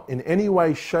cannot in any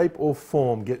way, shape or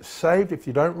form get saved if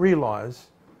you don't realize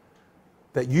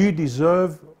that you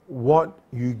deserve what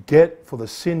you get for the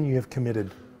sin you have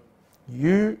committed.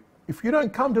 If you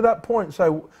don't come to that point and say,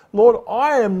 Lord,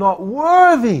 I am not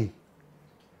worthy.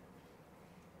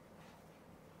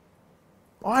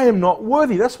 I am not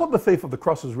worthy. That's what the thief of the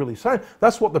cross is really saying.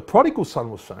 That's what the prodigal son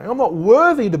was saying. I'm not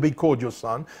worthy to be called your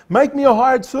son. Make me a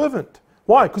hired servant.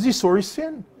 Why? Because he saw his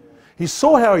sin. He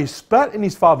saw how he spat in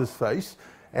his father's face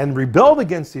and rebelled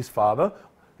against his father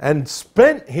and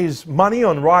spent his money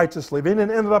on riotous living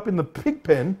and ended up in the pig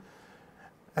pen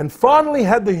and finally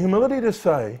had the humility to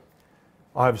say,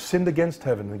 I have sinned against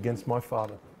heaven and against my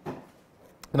father.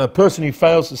 And a person who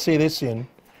fails to see their sin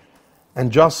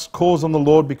and just calls on the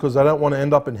Lord because they don't want to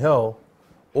end up in hell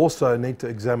also need to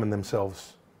examine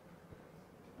themselves.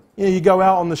 You know, you go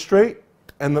out on the street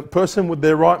and the person with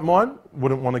their right mind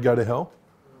wouldn't want to go to hell.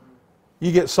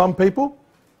 You get some people,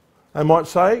 they might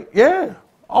say, yeah,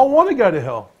 I want to go to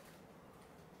hell.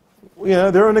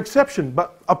 they're an exception.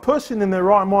 But a person in their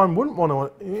right mind wouldn't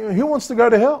want to. Who wants to go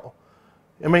to hell?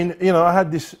 I mean, I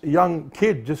had this young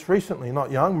kid just recently, not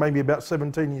young, maybe about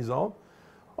 17 years old.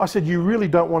 I said, you really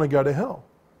don't want to go to hell.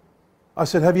 I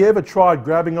said, have you ever tried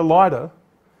grabbing a lighter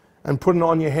and putting it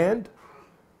on your hand?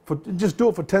 Just do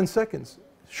it for 10 seconds.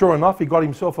 Sure enough, he got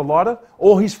himself a lighter.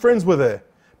 All his friends were there.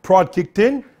 Pride kicked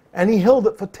in, and he held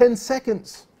it for 10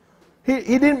 seconds. He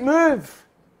didn't move.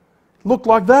 Looked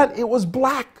like that. It was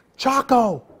black,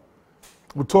 charcoal.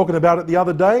 We're talking about it the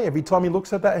other day. Every time he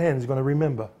looks at that hand, he's going to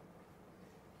remember.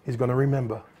 He's going to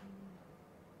remember.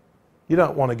 You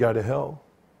don't want to go to hell.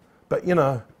 But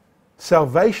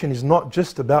salvation is not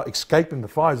just about escaping the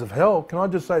fires of hell. Can I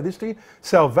just say this to you?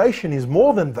 Salvation is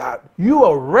more than that. You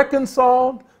are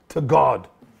reconciled to God.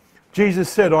 Jesus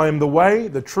said, I am the way,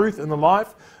 the truth, and the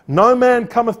life. No man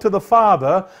cometh to the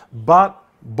Father but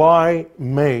by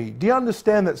me. Do you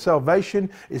understand that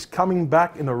salvation is coming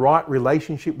back in a right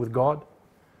relationship with God?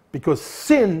 Because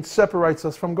sin separates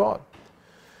us from God.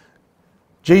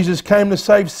 Jesus came to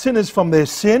save sinners from their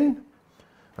sin.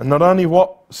 And not only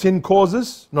what sin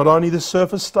causes, not only the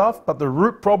surface stuff, but the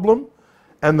root problem.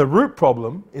 And the root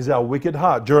problem is our wicked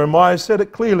heart. Jeremiah said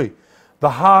it clearly.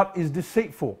 The heart is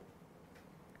deceitful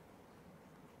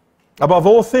above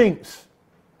all things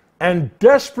and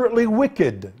desperately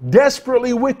wicked.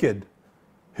 Desperately wicked.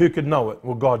 Who could know it?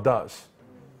 Well, God does.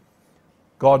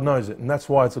 God knows it. And that's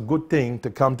why it's a good thing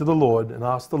to come to the Lord and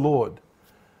ask the Lord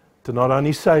to not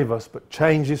only save us, but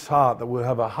change this heart, that we'll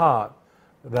have a heart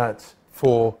that's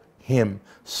for Him.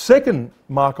 Second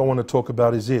mark I want to talk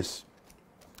about is this.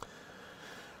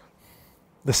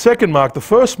 The second mark, the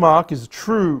first mark is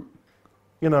true,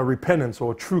 repentance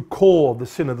or true call of the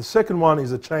sinner. The second one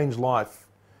is a changed life.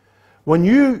 When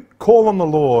you call on the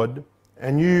Lord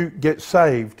and you get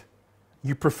saved,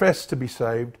 you profess to be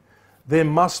saved, there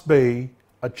must be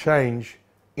a change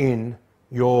in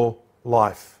your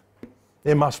life.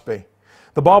 There must be.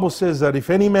 The Bible says that if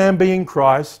any man be in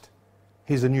Christ,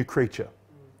 he's a new creature.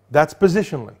 That's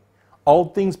positionally.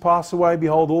 Old things pass away,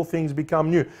 behold, all things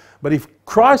become new. But if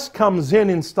Christ comes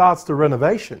in and starts the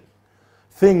renovation,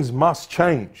 things must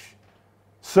change.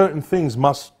 Certain things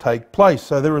must take place.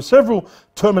 So there are several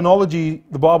terminology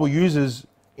the Bible uses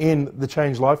in the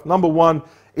changed life. Number one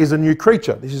is a new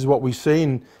creature. This is what we see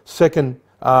in 2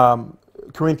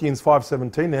 Corinthians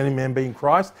 5:17. Any man be in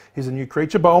Christ, he's a new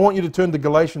creature. But I want you to turn to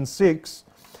Galatians 6.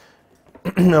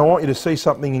 I want you to see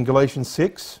something in Galatians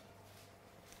 6.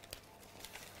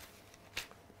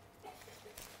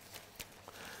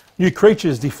 New creature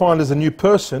is defined as a new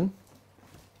person.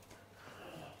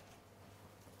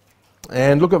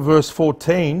 And look at verse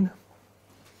 14.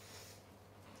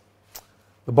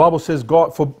 The Bible says,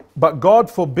 but God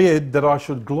forbid that I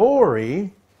should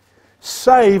glory,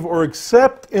 save or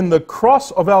accept in the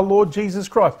cross of our Lord Jesus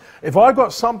Christ. If I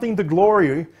got something to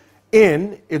glory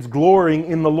in, it's glorying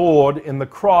in the Lord, in the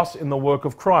cross, in the work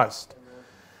of Christ.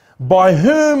 By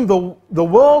whom the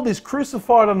world is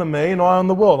crucified unto me, and I on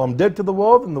the world. I'm dead to the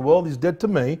world, and the world is dead to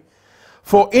me.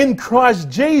 For in Christ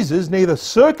Jesus neither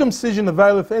circumcision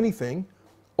availeth anything,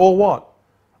 or what?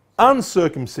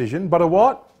 Uncircumcision, but a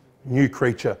what? New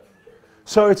creature.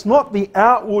 So it's not the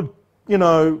outward,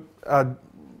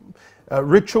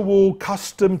 ritual,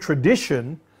 custom,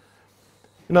 tradition.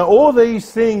 All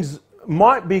these things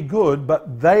might be good,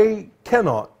 but they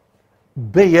cannot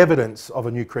be evidence of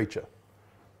a new creature.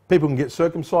 People can get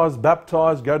circumcised,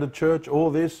 baptized, go to church, all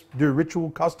this, do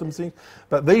ritual, custom things,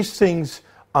 but these things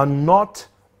are not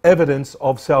evidence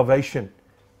of salvation.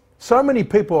 So many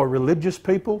people are religious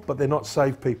people, but they're not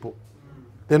saved people.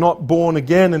 They're not born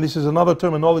again, and this is another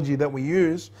terminology that we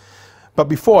use. But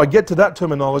before I get to that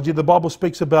terminology, the Bible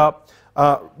speaks about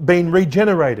being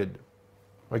regenerated.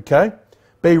 Okay?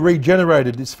 Be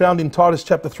regenerated. It's found in Titus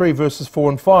chapter 3, verses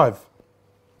 4 and 5.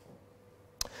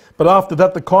 But after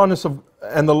that, the kindness of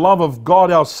and the love of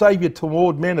God our Saviour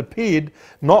toward men appeared,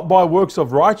 not by works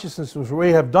of righteousness which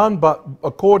we have done, but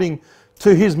according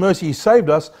to His mercy He saved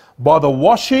us, by the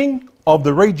washing of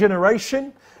the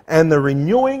regeneration and the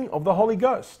renewing of the Holy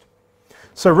Ghost.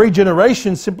 So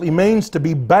regeneration simply means to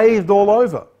be bathed all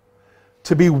over,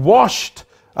 to be washed,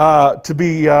 to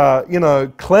be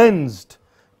cleansed.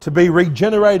 To be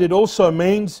regenerated also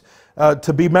means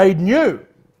to be made new.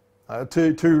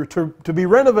 To be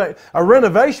renovated. A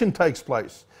renovation takes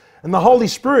place. And the Holy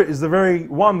Spirit is the very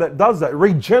one that does that,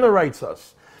 regenerates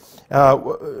us.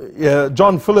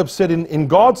 John Phillips said, in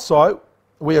God's sight,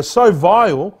 we are so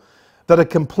vile that a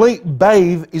complete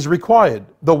bathe is required.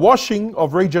 The washing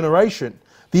of regeneration.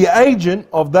 The agent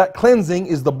of that cleansing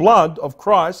is the blood of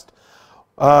Christ.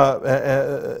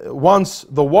 Once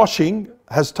the washing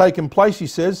has taken place, he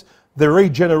says, the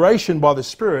regeneration by the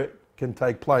Spirit can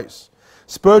take place.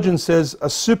 Spurgeon says, a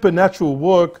supernatural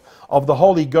work of the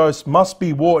Holy Ghost must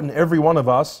be wrought in every one of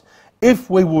us if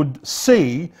we would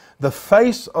see the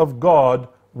face of God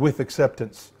with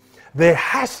acceptance. There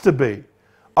has to be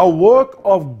a work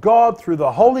of God through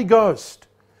the Holy Ghost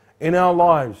in our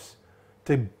lives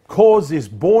to cause this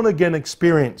born-again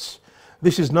experience.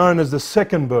 This is known as the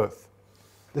second birth,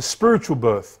 the spiritual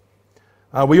birth.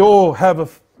 We all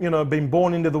have been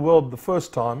born into the world the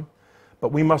first time,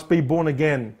 but we must be born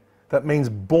again. That means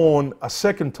born a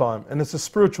second time, and it's a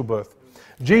spiritual birth.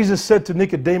 Jesus said to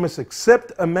Nicodemus,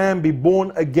 except a man be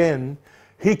born again,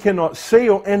 he cannot see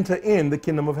or enter in the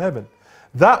kingdom of heaven.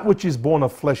 That which is born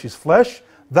of flesh is flesh.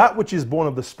 That which is born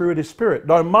of the Spirit is spirit.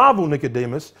 Don't marvel,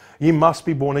 Nicodemus, you must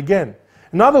be born again.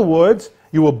 In other words,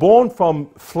 you were born from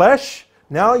flesh.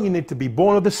 Now you need to be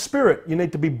born of the Spirit. You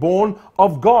need to be born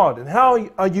of God. And how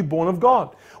are you born of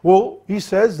God? Well, he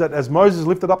says that as Moses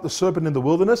lifted up the serpent in the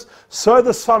wilderness, so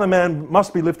the Son of Man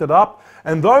must be lifted up.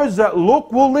 And those that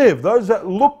look will live. Those that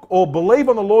look or believe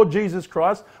on the Lord Jesus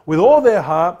Christ with all their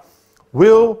heart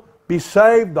will be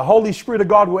saved. The Holy Spirit of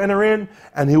God will enter in,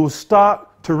 and He will start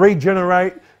to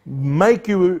regenerate, make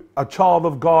you a child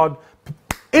of God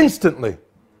instantly,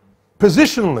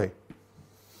 positionally.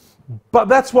 But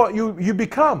that's what you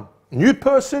become. New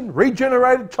person,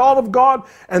 regenerated child of God,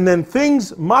 and then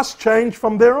things must change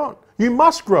from there on. You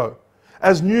must grow.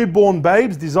 As newborn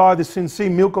babes desire the sincere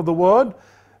milk of the word,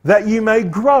 that you may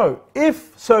grow,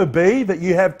 if so be that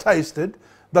you have tasted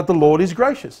that the Lord is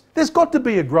gracious. There's got to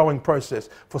be a growing process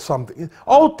for something.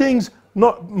 Old things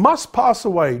must pass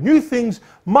away. New things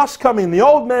must come in. The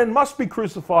old man must be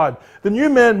crucified. The new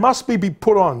man must be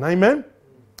put on. Amen?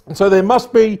 And so there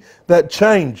must be that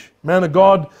change. Man of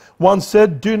God once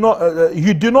said,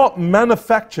 you do not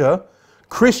manufacture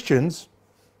Christians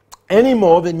any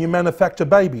more than you manufacture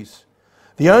babies.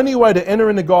 The only way to enter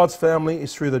into God's family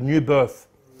is through the new birth.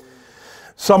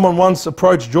 Someone once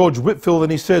approached George Whitefield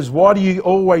and he says, why do you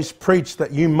always preach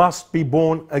that you must be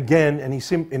born again? And he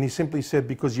simply said,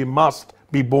 because you must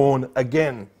be born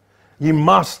again. You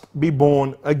must be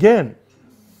born again.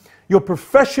 Your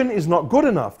profession is not good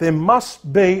enough. There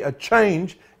must be a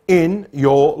change in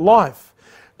your life.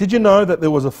 Did you know that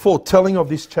there was a foretelling of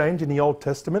this change in the Old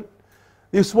Testament?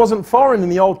 This wasn't foreign in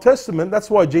the Old Testament. That's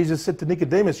why Jesus said to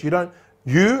Nicodemus,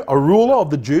 you, a ruler of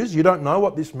the Jews, you don't know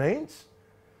what this means?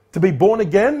 To be born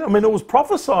again? I mean, it was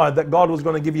prophesied that God was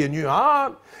going to give you a new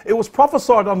heart. It was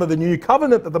prophesied under the new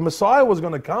covenant that the Messiah was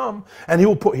going to come and He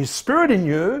will put His Spirit in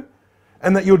you,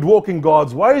 and that you would walk in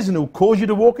God's ways, and He will cause you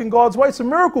to walk in God's ways. It's a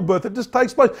miracle birth that just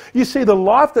takes place. You see the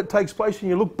life that takes place and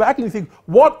you look back and you think,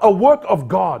 what a work of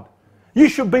God. You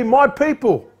should be my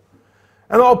people.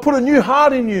 And I'll put a new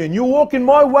heart in you and you'll walk in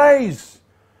my ways.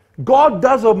 God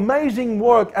does amazing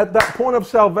work at that point of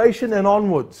salvation and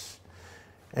onwards.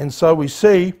 And so we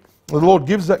see the Lord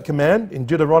gives that command in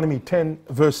Deuteronomy 10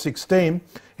 verse 16.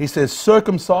 He says,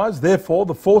 circumcise therefore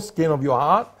the foreskin of your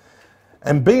heart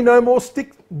and be no more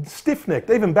stiff-necked.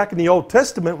 Even back in the Old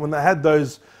Testament when they had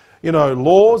those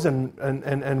laws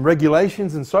and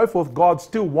regulations and so forth, God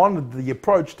still wanted the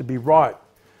approach to be right.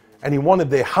 And He wanted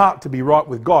their heart to be right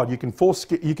with God. You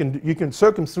can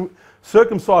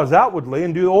circumcise outwardly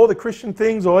and do all the Christian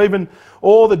things or even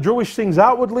all the Jewish things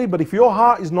outwardly, but if your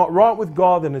heart is not right with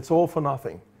God, then it's all for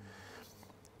nothing.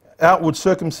 Outward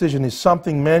circumcision is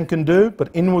something man can do, but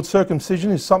inward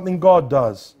circumcision is something God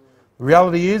does. The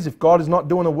reality is, if God is not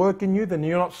doing a work in you, then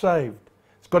you're not saved.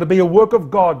 It's got to be a work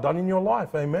of God done in your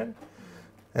life. Amen.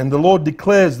 And the Lord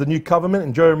declares the new covenant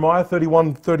in Jeremiah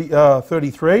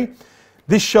 33.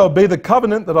 This shall be the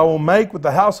covenant that I will make with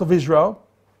the house of Israel.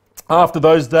 After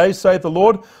those days, saith the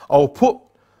Lord, I will put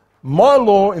my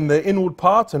law in their inward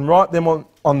parts and write them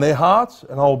on their hearts,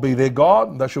 and I will be their God,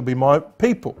 and they shall be my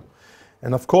people.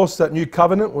 And of course, that new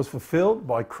covenant was fulfilled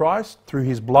by Christ through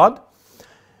His blood.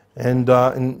 And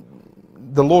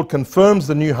the Lord confirms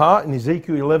the new heart in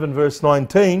Ezekiel 11 verse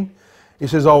 19. He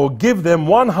says, I will give them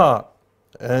one heart,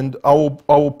 and I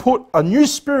will put a new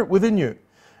spirit within you.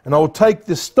 And I will take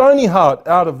the stony heart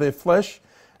out of their flesh,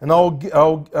 and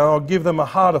I'll give them a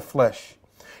heart of flesh.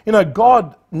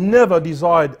 God never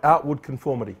desired outward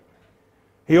conformity.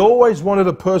 He always wanted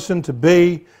a person to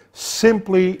be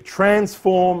simply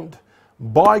transformed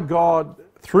by God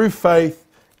through faith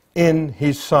in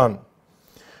His Son.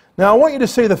 Now I want you to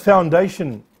see the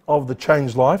foundation of the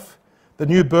changed life. The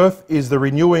new birth is the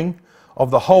renewing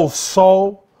of the whole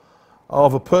soul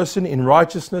of a person in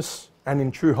righteousness and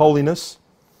in true holiness.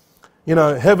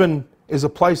 Heaven is a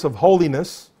place of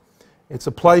holiness. It's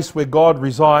a place where God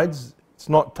resides. It's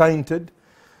not tainted.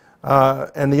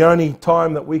 And the only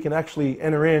time that we can actually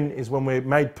enter in is when we're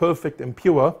made perfect and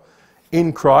pure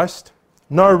in Christ.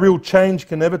 No real change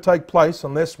can ever take place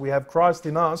unless we have Christ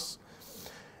in us.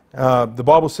 The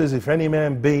Bible says, if any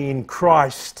man be in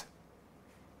Christ,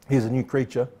 he's a new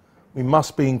creature. We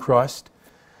must be in Christ.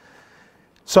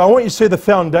 So I want you to see the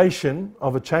foundation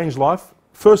of a changed life.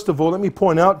 First of all, let me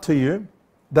point out to you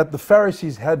that the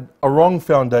Pharisees had a wrong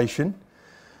foundation.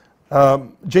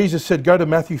 Jesus said, go to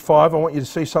Matthew 5. I want you to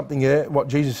see something there, what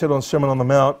Jesus said on Sermon on the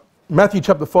Mount. Matthew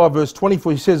chapter 5, verse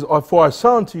 24, he says, for I say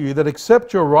unto you that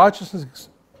except your righteousness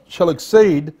shall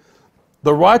exceed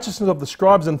the righteousness of the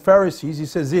scribes and Pharisees, he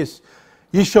says this,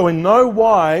 ye shall in no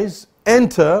wise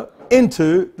enter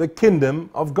into the kingdom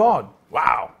of God.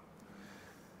 Wow.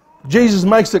 Jesus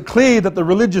makes it clear that the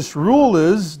religious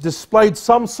rulers displayed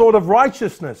some sort of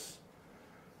righteousness.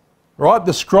 Right?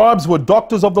 The scribes were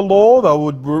doctors of the law.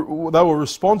 They were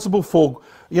responsible for,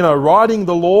 writing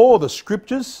the law, the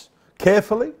scriptures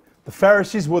carefully. The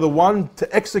Pharisees were the one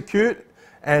to execute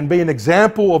and be an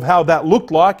example of how that looked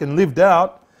like and lived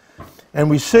out. And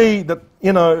we see that,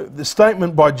 the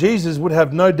statement by Jesus would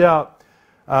have no doubt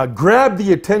grabbed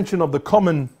the attention of the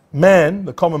common man,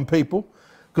 the common people,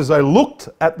 because they looked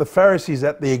at the Pharisees,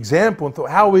 at the example, and thought,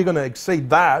 how are we going to exceed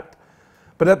that?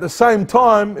 But at the same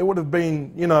time, it would have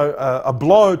been, a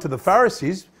blow to the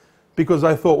Pharisees, because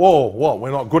they thought, well, what,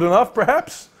 we're not good enough,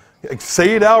 perhaps?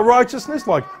 Exceed our righteousness?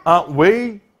 Like, aren't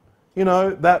we,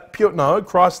 that pure? No,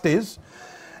 Christ is.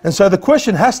 And so the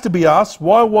question has to be asked,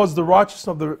 why was the righteousness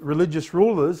of the religious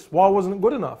rulers, why wasn't it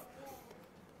good enough?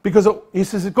 Because he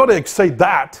says it's got to exceed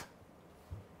that.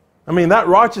 I mean, that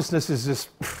righteousness is just,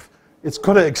 it's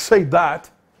got to exceed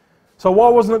that. So why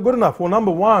wasn't it good enough? Well,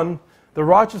 number one, the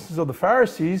righteousness of the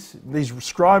Pharisees, these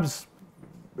scribes,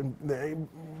 they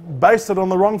based it on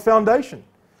the wrong foundation.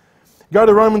 Go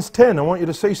to Romans 10, I want you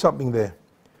to see something there.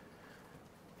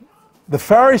 The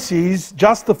Pharisees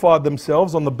justified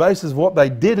themselves on the basis of what they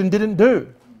did and didn't do.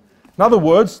 In other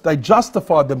words, they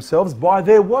justified themselves by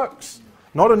their works.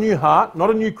 Not a new heart, not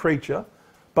a new creature,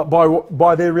 but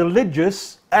by their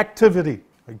religious activity.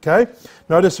 Okay?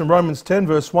 Notice in Romans 10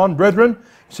 verse 1, brethren,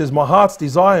 it says, my heart's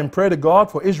desire and prayer to God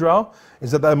for Israel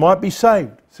is that they might be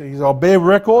saved. So he says, I'll bear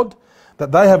record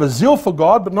that they have a zeal for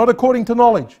God, but not according to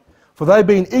knowledge. For they,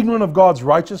 being ignorant of God's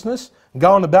righteousness, and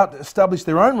going about to establish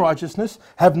their own righteousness,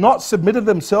 have not submitted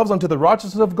themselves unto the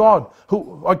righteousness of God.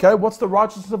 Okay, what's the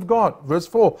righteousness of God? Verse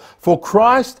 4, for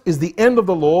Christ is the end of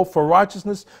the law for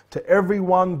righteousness to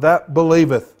everyone that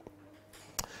believeth.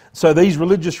 So these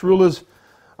religious rulers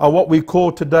are what we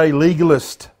call today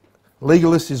legalist.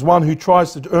 Legalist is one who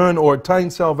tries to earn or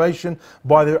attain salvation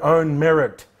by their own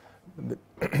merit.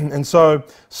 And so,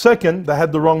 second, they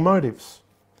had the wrong motives.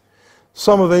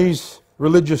 Some of these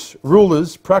religious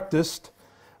rulers practiced,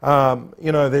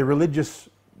 their religious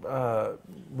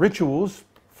rituals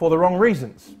for the wrong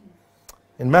reasons.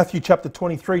 In Matthew chapter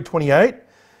 23, 28,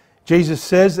 Jesus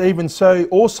says, even so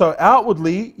also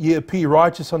outwardly ye appear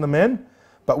righteous unto men,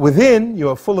 but within you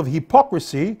are full of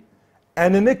hypocrisy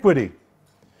and iniquity.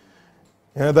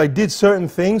 They did certain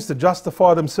things to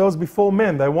justify themselves before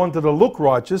men. They wanted to look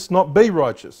righteous, not be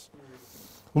righteous.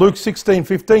 Luke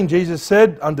 16:15, Jesus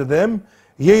said unto them,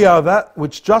 ye are that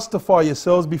which justify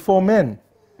yourselves before men.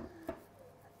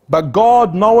 But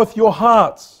God knoweth your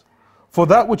hearts, for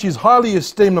that which is highly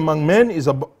esteemed among men is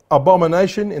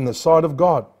abomination in the sight of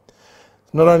God.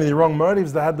 Not only the wrong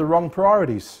motives, they had the wrong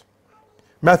priorities.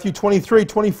 Matthew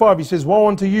 23:25, he says, woe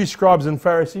unto you, scribes and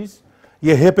Pharisees,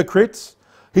 ye hypocrites.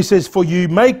 He says, for you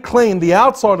make clean the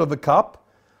outside of the cup,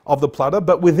 of the platter,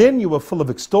 but within you are full of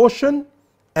extortion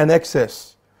and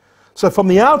excess. So from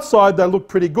the outside they look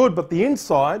pretty good, but the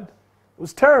inside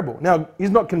was terrible. Now,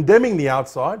 he's not condemning the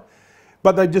outside,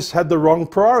 but they just had the wrong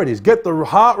priorities. Get the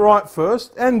heart right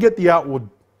first and get the outward.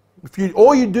 If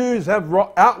all you do is have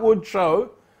outward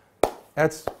show,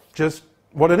 that's just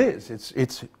what it is.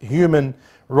 It's human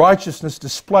righteousness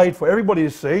displayed for everybody to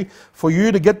see, for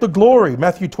you to get the glory.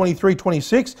 Matthew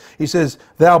 23:26, he says,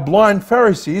 thou blind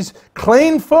Pharisees,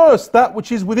 clean first that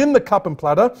which is within the cup and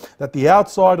platter, that the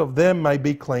outside of them may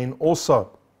be clean also.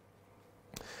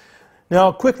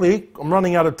 Now quickly, I'm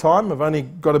running out of time. I've only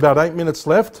got about 8 minutes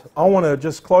left. I want to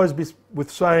just close with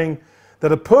saying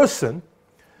that a person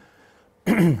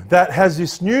that has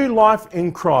this new life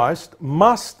in Christ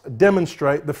must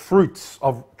demonstrate the fruits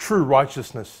of true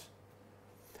righteousness.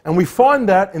 And we find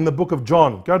that in the book of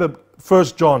John. Go to 1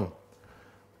 John.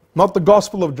 Not the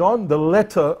Gospel of John, the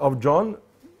letter of John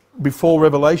before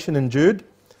Revelation in Jude.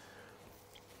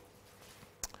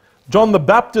 John the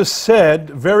Baptist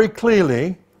said very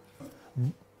clearly,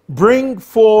 bring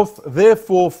forth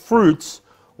therefore fruits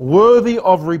worthy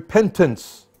of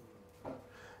repentance.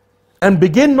 And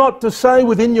begin not to say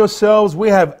within yourselves, we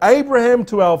have Abraham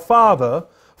to our father,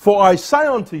 for I say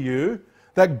unto you,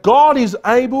 that God is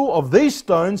able of these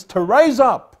stones to raise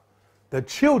up the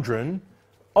children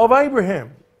of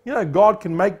Abraham. You know, God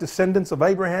can make descendants of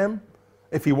Abraham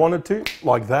if He wanted to,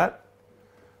 like that.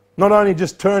 Not only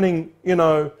just turning, you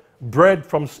know, bread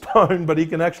from stone, but He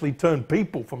can actually turn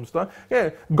people from stone.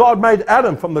 Yeah, God made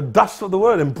Adam from the dust of the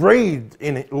earth and breathed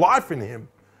in it, life in him.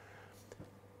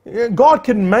 Yeah, God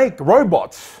can make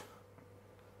robots,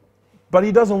 but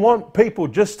He doesn't want people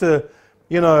just to,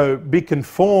 you know, be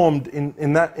conformed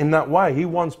in that way. He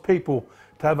wants people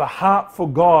to have a heart for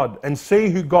God and see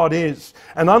who God is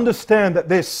and understand that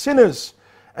they're sinners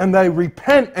and they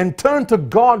repent and turn to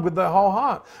God with their whole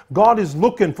heart. God is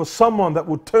looking for someone that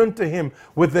will turn to Him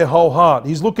with their whole heart.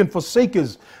 He's looking for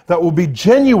seekers that will be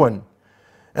genuine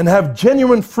and have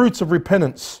genuine fruits of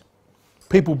repentance.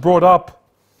 People brought up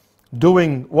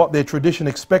doing what their tradition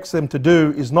expects them to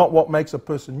do is not what makes a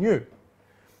person new.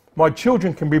 My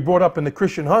children can be brought up in the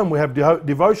Christian home. We have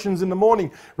devotions in the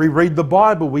morning. We read the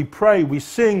Bible. We pray. We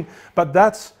sing. But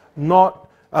that's not,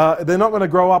 they're not going to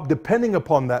grow up depending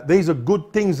upon that. These are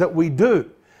good things that we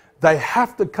do. They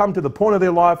have to come to the point of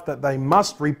their life that they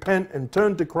must repent and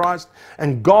turn to Christ.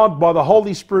 And God, by the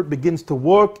Holy Spirit, begins to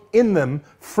work in them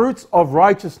fruits of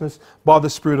righteousness by the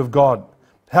Spirit of God.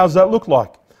 How does that look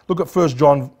like? Look at 1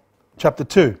 John chapter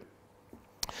 2.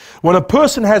 When a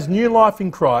person has new life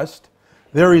in Christ,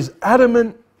 there is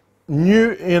adamant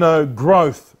new,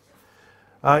 growth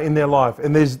in their life.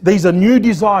 And these are new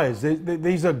desires.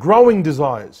 These are growing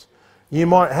desires. You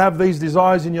might have these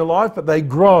desires in your life, but they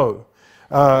grow.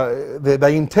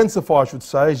 They intensify, I should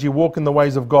say, as you walk in the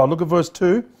ways of God. Look at verse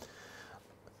 2.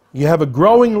 You have a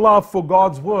growing love for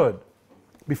God's Word.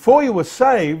 Before you were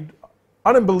saved,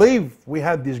 I don't believe we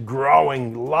had this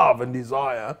growing love and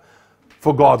desire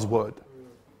for God's Word.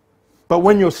 But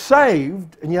when you're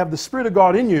saved and you have the Spirit of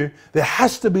God in you, there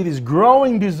has to be this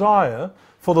growing desire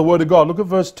for the Word of God. Look at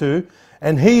verse 2.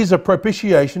 And He is a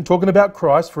propitiation, talking about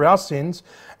Christ, for our sins,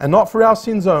 and not for our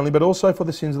sins only, but also for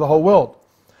the sins of the whole world.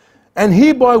 And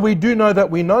hereby we do know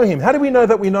that we know Him. How do we know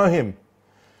that we know Him?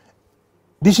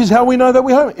 This is how we know that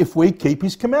we know Him, if we keep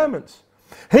His commandments.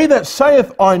 He that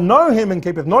saith, I know Him, and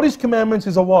keepeth not His commandments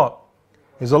is a what?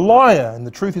 Is a liar, and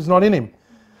the truth is not in him.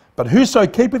 But whoso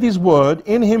keepeth His word,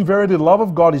 in him verily the love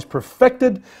of God is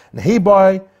perfected, and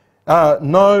hereby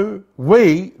know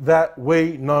we that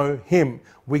we know Him.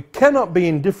 We cannot be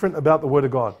indifferent about the Word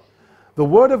of God. The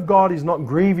Word of God is not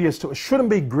grievous to us, shouldn't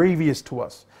be grievous to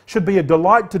us. Should be a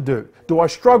delight to do. Do I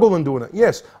struggle in doing it?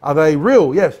 Yes. Are they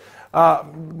real? Yes.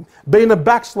 Being a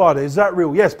backslider, is that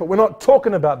real? Yes. But we're not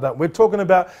talking about that. We're talking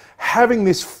about having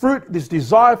this fruit, this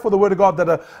desire for the Word of God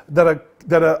that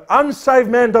an unsaved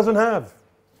man doesn't have.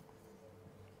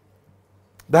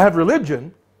 They have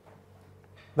religion,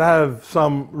 they have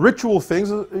some ritual things,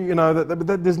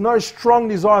 that there's no strong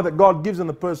desire that God gives in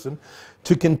the person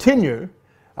to continue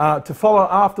to follow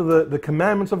after the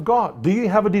commandments of God. Do you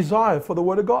have a desire for the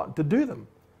Word of God to do them?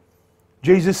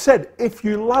 Jesus said, if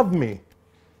you love me,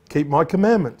 keep my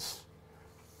commandments.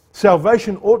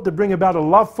 Salvation ought to bring about a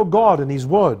love for God and His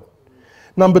Word.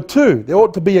 Number 2, there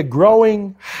ought to be a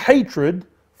growing hatred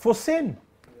for sin.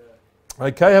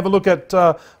 Okay, have a look at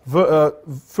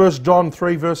 1 John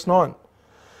 3 verse 9.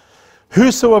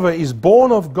 Whosoever is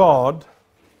born of God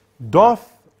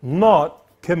doth not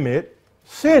commit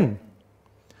sin.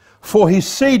 For his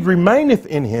seed remaineth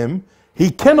in him. He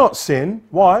cannot sin.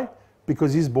 Why?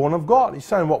 Because he's born of God. He's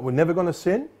saying what? We're never going to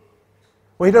sin?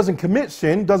 Well, he doesn't commit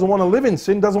sin, doesn't want to live in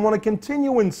sin, doesn't want to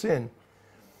continue in sin.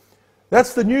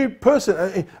 That's the new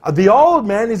person. The old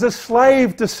man is a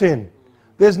slave to sin.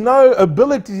 There's no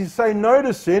ability to say no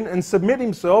to sin and submit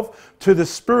himself to the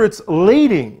Spirit's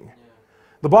leading.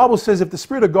 The Bible says if the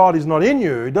Spirit of God is not in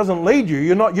you, it doesn't lead you,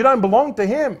 you don't belong to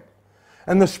Him.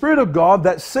 And the Spirit of God,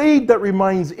 that seed that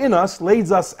remains in us,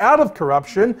 leads us out of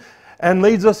corruption and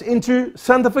leads us into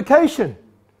sanctification.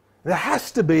 There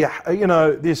has to be,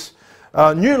 this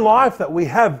new life that we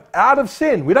have out of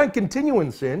sin. We don't continue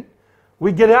in sin.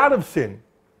 We get out of sin.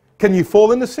 Can you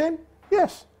fall into sin?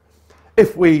 Yes.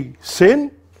 If we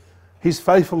sin, He's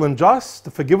faithful and just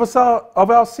to forgive us of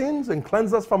our sins and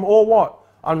cleanse us from all what?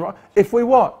 If we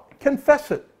what? Confess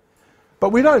it. But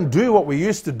we don't do what we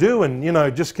used to do and,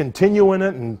 just continue in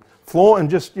it and flaunt and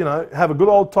just, have a good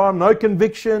old time, no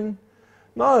conviction.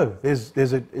 No,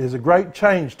 there's a great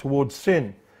change towards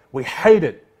sin. We hate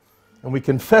it and we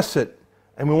confess it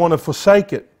and we want to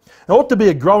forsake it. There ought to be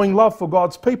a growing love for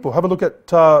God's people. Have a look at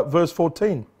verse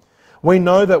 14. We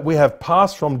know that we have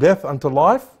passed from death unto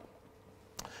life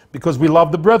because we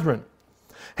love the brethren.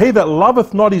 He that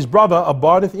loveth not his brother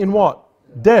abideth in what?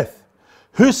 Death.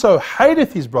 Whoso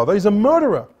hateth his brother is a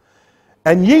murderer.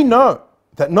 And ye know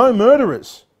that no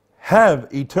murderers have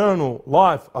eternal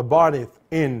life abideth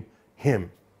in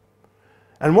him.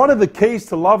 And one of the keys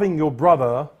to loving your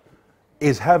brother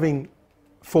is having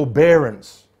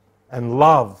forbearance and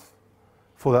love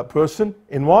for that person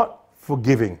in what?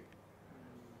 Forgiving.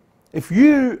 If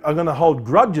you are going to hold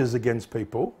grudges against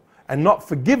people and not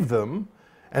forgive them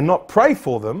and not pray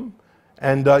for them,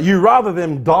 and you rather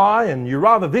them die and you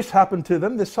rather this happen to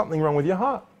them, there's something wrong with your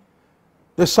heart.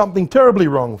 There's something terribly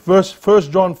wrong. 1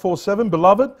 John 4:7,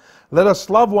 Beloved, let us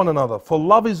love one another, for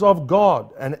love is of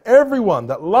God, and everyone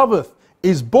that loveth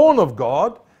is born of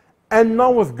God and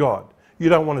knoweth God. You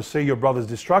don't want to see your brother's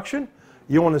destruction.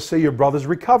 You want to see your brother's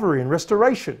recovery and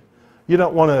restoration. You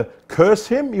don't want to curse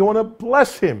him. You want to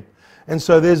bless him. And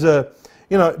so there's a,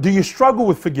 do you struggle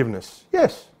with forgiveness?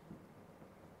 Yes.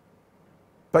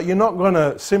 But you're not going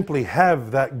to simply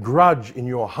have that grudge in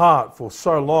your heart for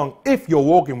so long if you're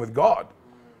walking with God.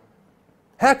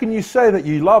 How can you say that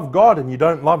you love God and you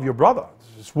don't love your brother?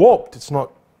 It's warped.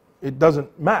 It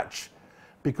doesn't match.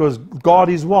 Because God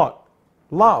is what?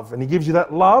 Love. And He gives you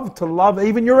that love to love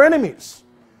even your enemies.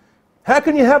 How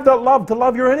can you have that love to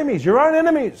love your enemies? Your own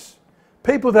enemies.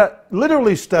 People that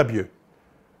literally stab you.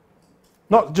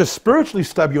 Not just spiritually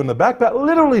stab you in the back, but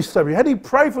literally stab you. How do you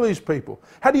pray for these people?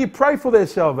 How do you pray for their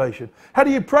salvation? How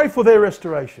do you pray for their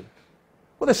restoration?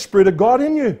 Well, the Spirit of God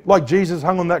in you. Like Jesus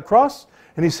hung on that cross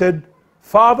and He said,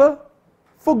 Father,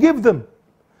 forgive them.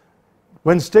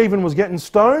 When Stephen was getting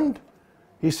stoned,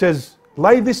 He says,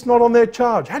 lay this not on their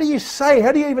charge. How do you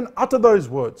even utter those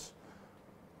words?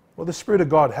 Well, the Spirit of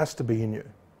God has to be in you.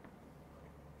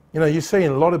 You see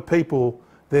in a lot of people,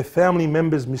 their family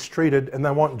members mistreated and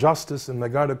they want justice and they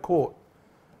go to court.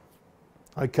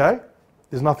 Okay?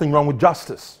 There's nothing wrong with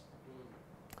justice.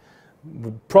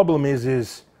 The problem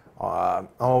is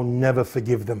I'll never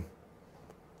forgive them.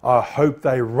 I hope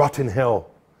they rot in hell.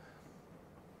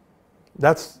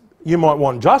 You might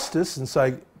want justice and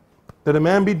say that a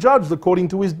man be judged according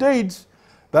to his deeds.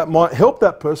 That might help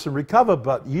that person recover,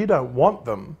 but you don't want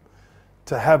them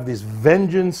to have this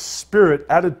vengeance spirit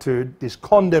attitude, this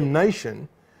condemnation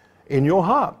in your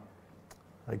heart.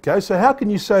 Okay, so how can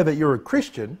you say that you're a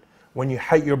Christian when you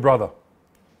hate your brother?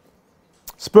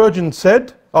 Spurgeon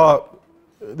said,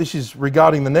 this is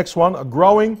regarding the next one, a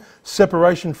growing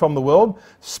separation from the world.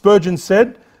 Spurgeon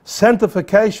said,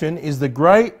 sanctification is the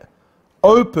great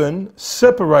open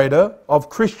separator of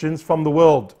Christians from the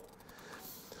world.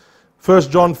 1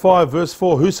 John 5 verse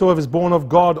 4, whosoever is born of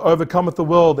God overcometh the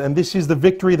world, and this is the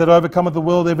victory that overcometh the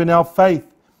world, even our faith.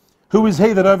 Who is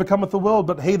he that overcometh the world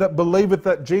but he that believeth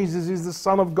that Jesus is the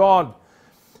Son of God?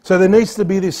 So there needs to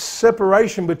be this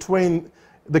separation between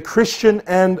the Christian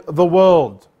and the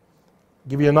world. I'll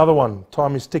give you another one.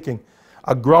 Time is ticking.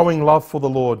 A growing love for the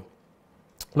Lord.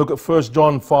 Look at 1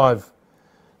 John 5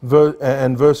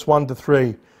 and verse 1 to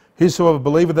 3. Whosoever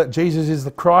believeth that Jesus is the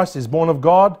Christ is born of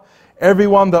God.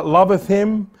 Everyone that loveth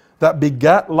him, that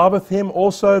begat, loveth him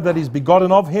also that is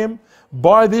begotten of him.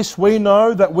 By this we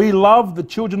know that we love the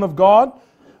children of God,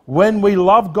 when we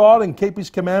love God and keep His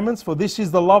commandments. For this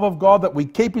is the love of God, that we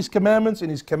keep His commandments, and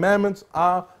His commandments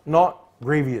are not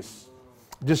grievous.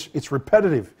 It's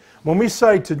repetitive. When we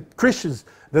say to Christians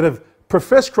that have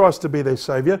professed Christ to be their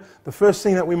Saviour, the first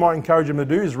thing that we might encourage them to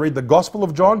do is read the Gospel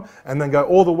of John and then go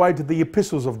all the way to the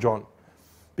epistles of John.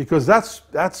 Because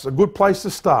that's a good place to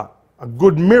start. A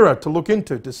good mirror to look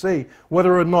into to see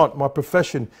whether or not my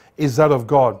profession is that of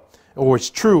God, or it's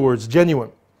true, or it's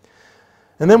genuine.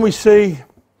 And then we see,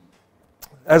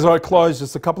 as I close,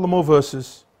 just a couple of more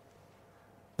verses,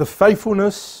 the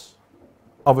faithfulness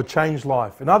of a changed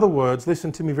life. In other words,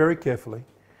 listen to me very carefully.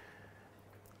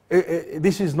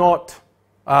 This is not,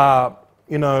 a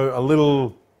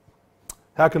little,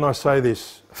 how can I say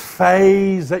this,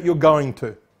 phase that you're going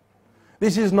to.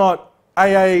 This is not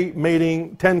AA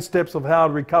meeting, 10 steps of how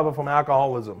to recover from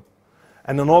alcoholism.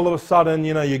 And then all of a sudden,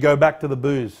 you go back to the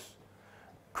booze.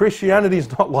 Christianity is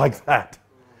not like that.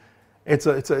 It's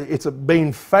a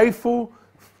being faithful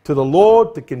to the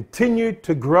Lord to continue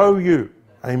to grow you.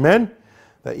 Amen?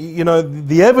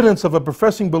 The evidence of a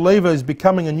professing believer is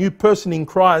becoming a new person in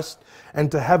Christ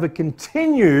and to have a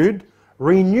continued,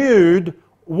 renewed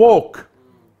walk.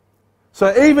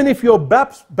 So even if you're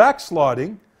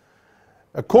backsliding,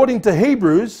 according to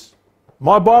Hebrews,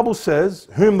 my Bible says,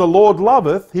 whom the Lord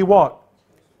loveth, He what?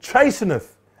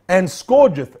 Chasteneth and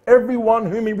scourgeth every one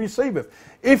whom He receiveth.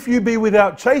 If you be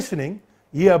without chastening,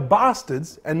 ye are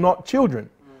bastards and not children.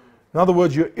 In other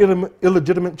words, you're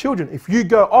illegitimate children. If you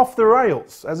go off the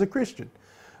rails as a Christian,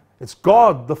 It's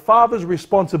God, the Father's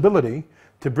responsibility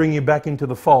to bring you back into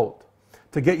the fold,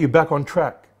 to get you back on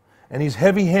track. And His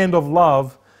heavy hand of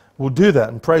love will do that.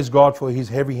 And praise God for His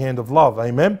heavy hand of love.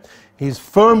 Amen. He's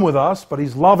firm with us, but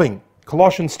He's loving.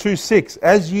 Colossians 2:6,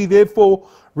 as ye therefore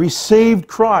received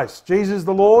Christ, Jesus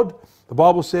the Lord, the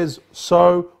Bible says,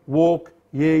 so walk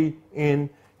ye in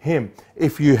Him.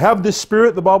 If you have the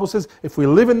Spirit, the Bible says, if we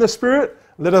live in the Spirit,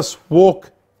 let us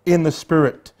walk in the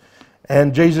Spirit.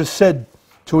 And Jesus said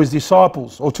to His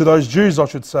disciples, or to those Jews I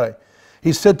should say,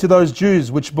 He said to those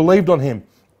Jews which believed on Him,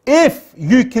 if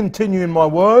you continue in my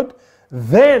word,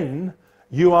 then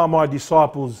you are my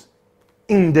disciples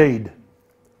indeed.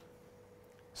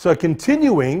 So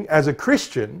continuing as a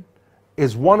Christian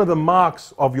is one of the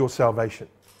marks of your salvation.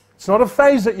 It's not a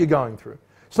phase that you're going through.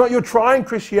 It's not you're trying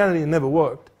Christianity and never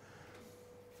worked.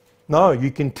 No,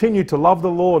 you continue to love the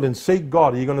Lord and seek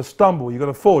God. You're going to stumble, you're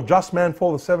going to fall. Just man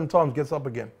falleth 7 times, gets up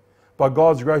again. By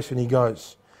God's grace, and he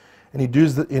goes. And he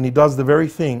does the very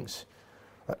things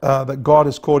that God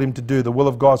has called him to do. The will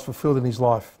of God is fulfilled in his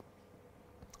life.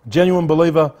 A genuine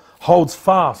believer holds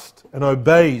fast and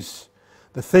obeys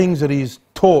the things that he's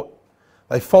taught.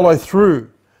 They follow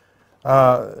through.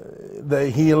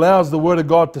 He allows the Word of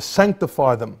God to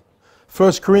sanctify them.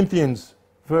 1 Corinthians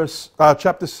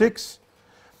chapter 6.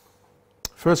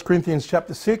 1 Corinthians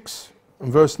chapter 6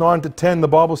 and verse 9 to 10, the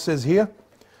Bible says here,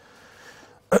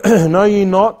 know ye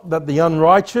not that the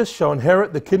unrighteous shall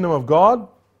inherit the kingdom of God?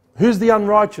 Who's the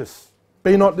unrighteous?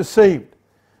 Be not deceived.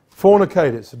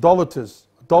 Fornicators, idolaters,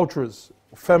 adulterers,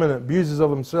 effeminate, abusers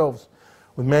of themselves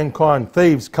with mankind,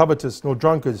 thieves, covetous, nor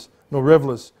drunkards, nor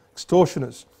revelers,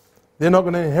 extortioners. They're not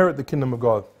going to inherit the kingdom of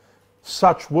God.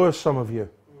 Such were some of you.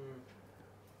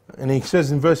 And he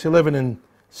says in verse 11, and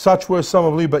such were some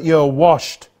of you, but ye are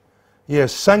washed, ye are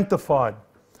sanctified,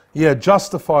 ye are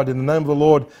justified in the name of the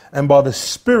Lord and by the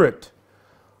Spirit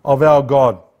of our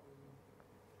God.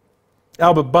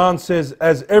 Albert Barnes says,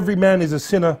 as every man is a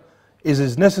sinner, it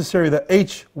is necessary that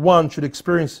each one should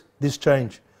experience this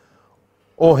change,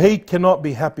 or he cannot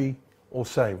be happy or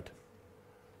saved.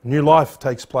 New life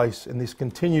takes place, and this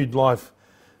continued life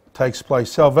takes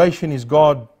place. Salvation is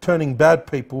God turning bad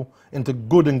people into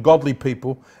good and godly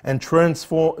people, and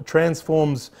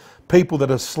transforms people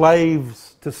that are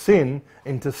slaves to sin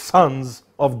into sons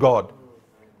of God.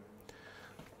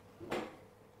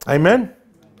 Amen?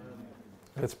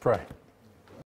 Let's pray.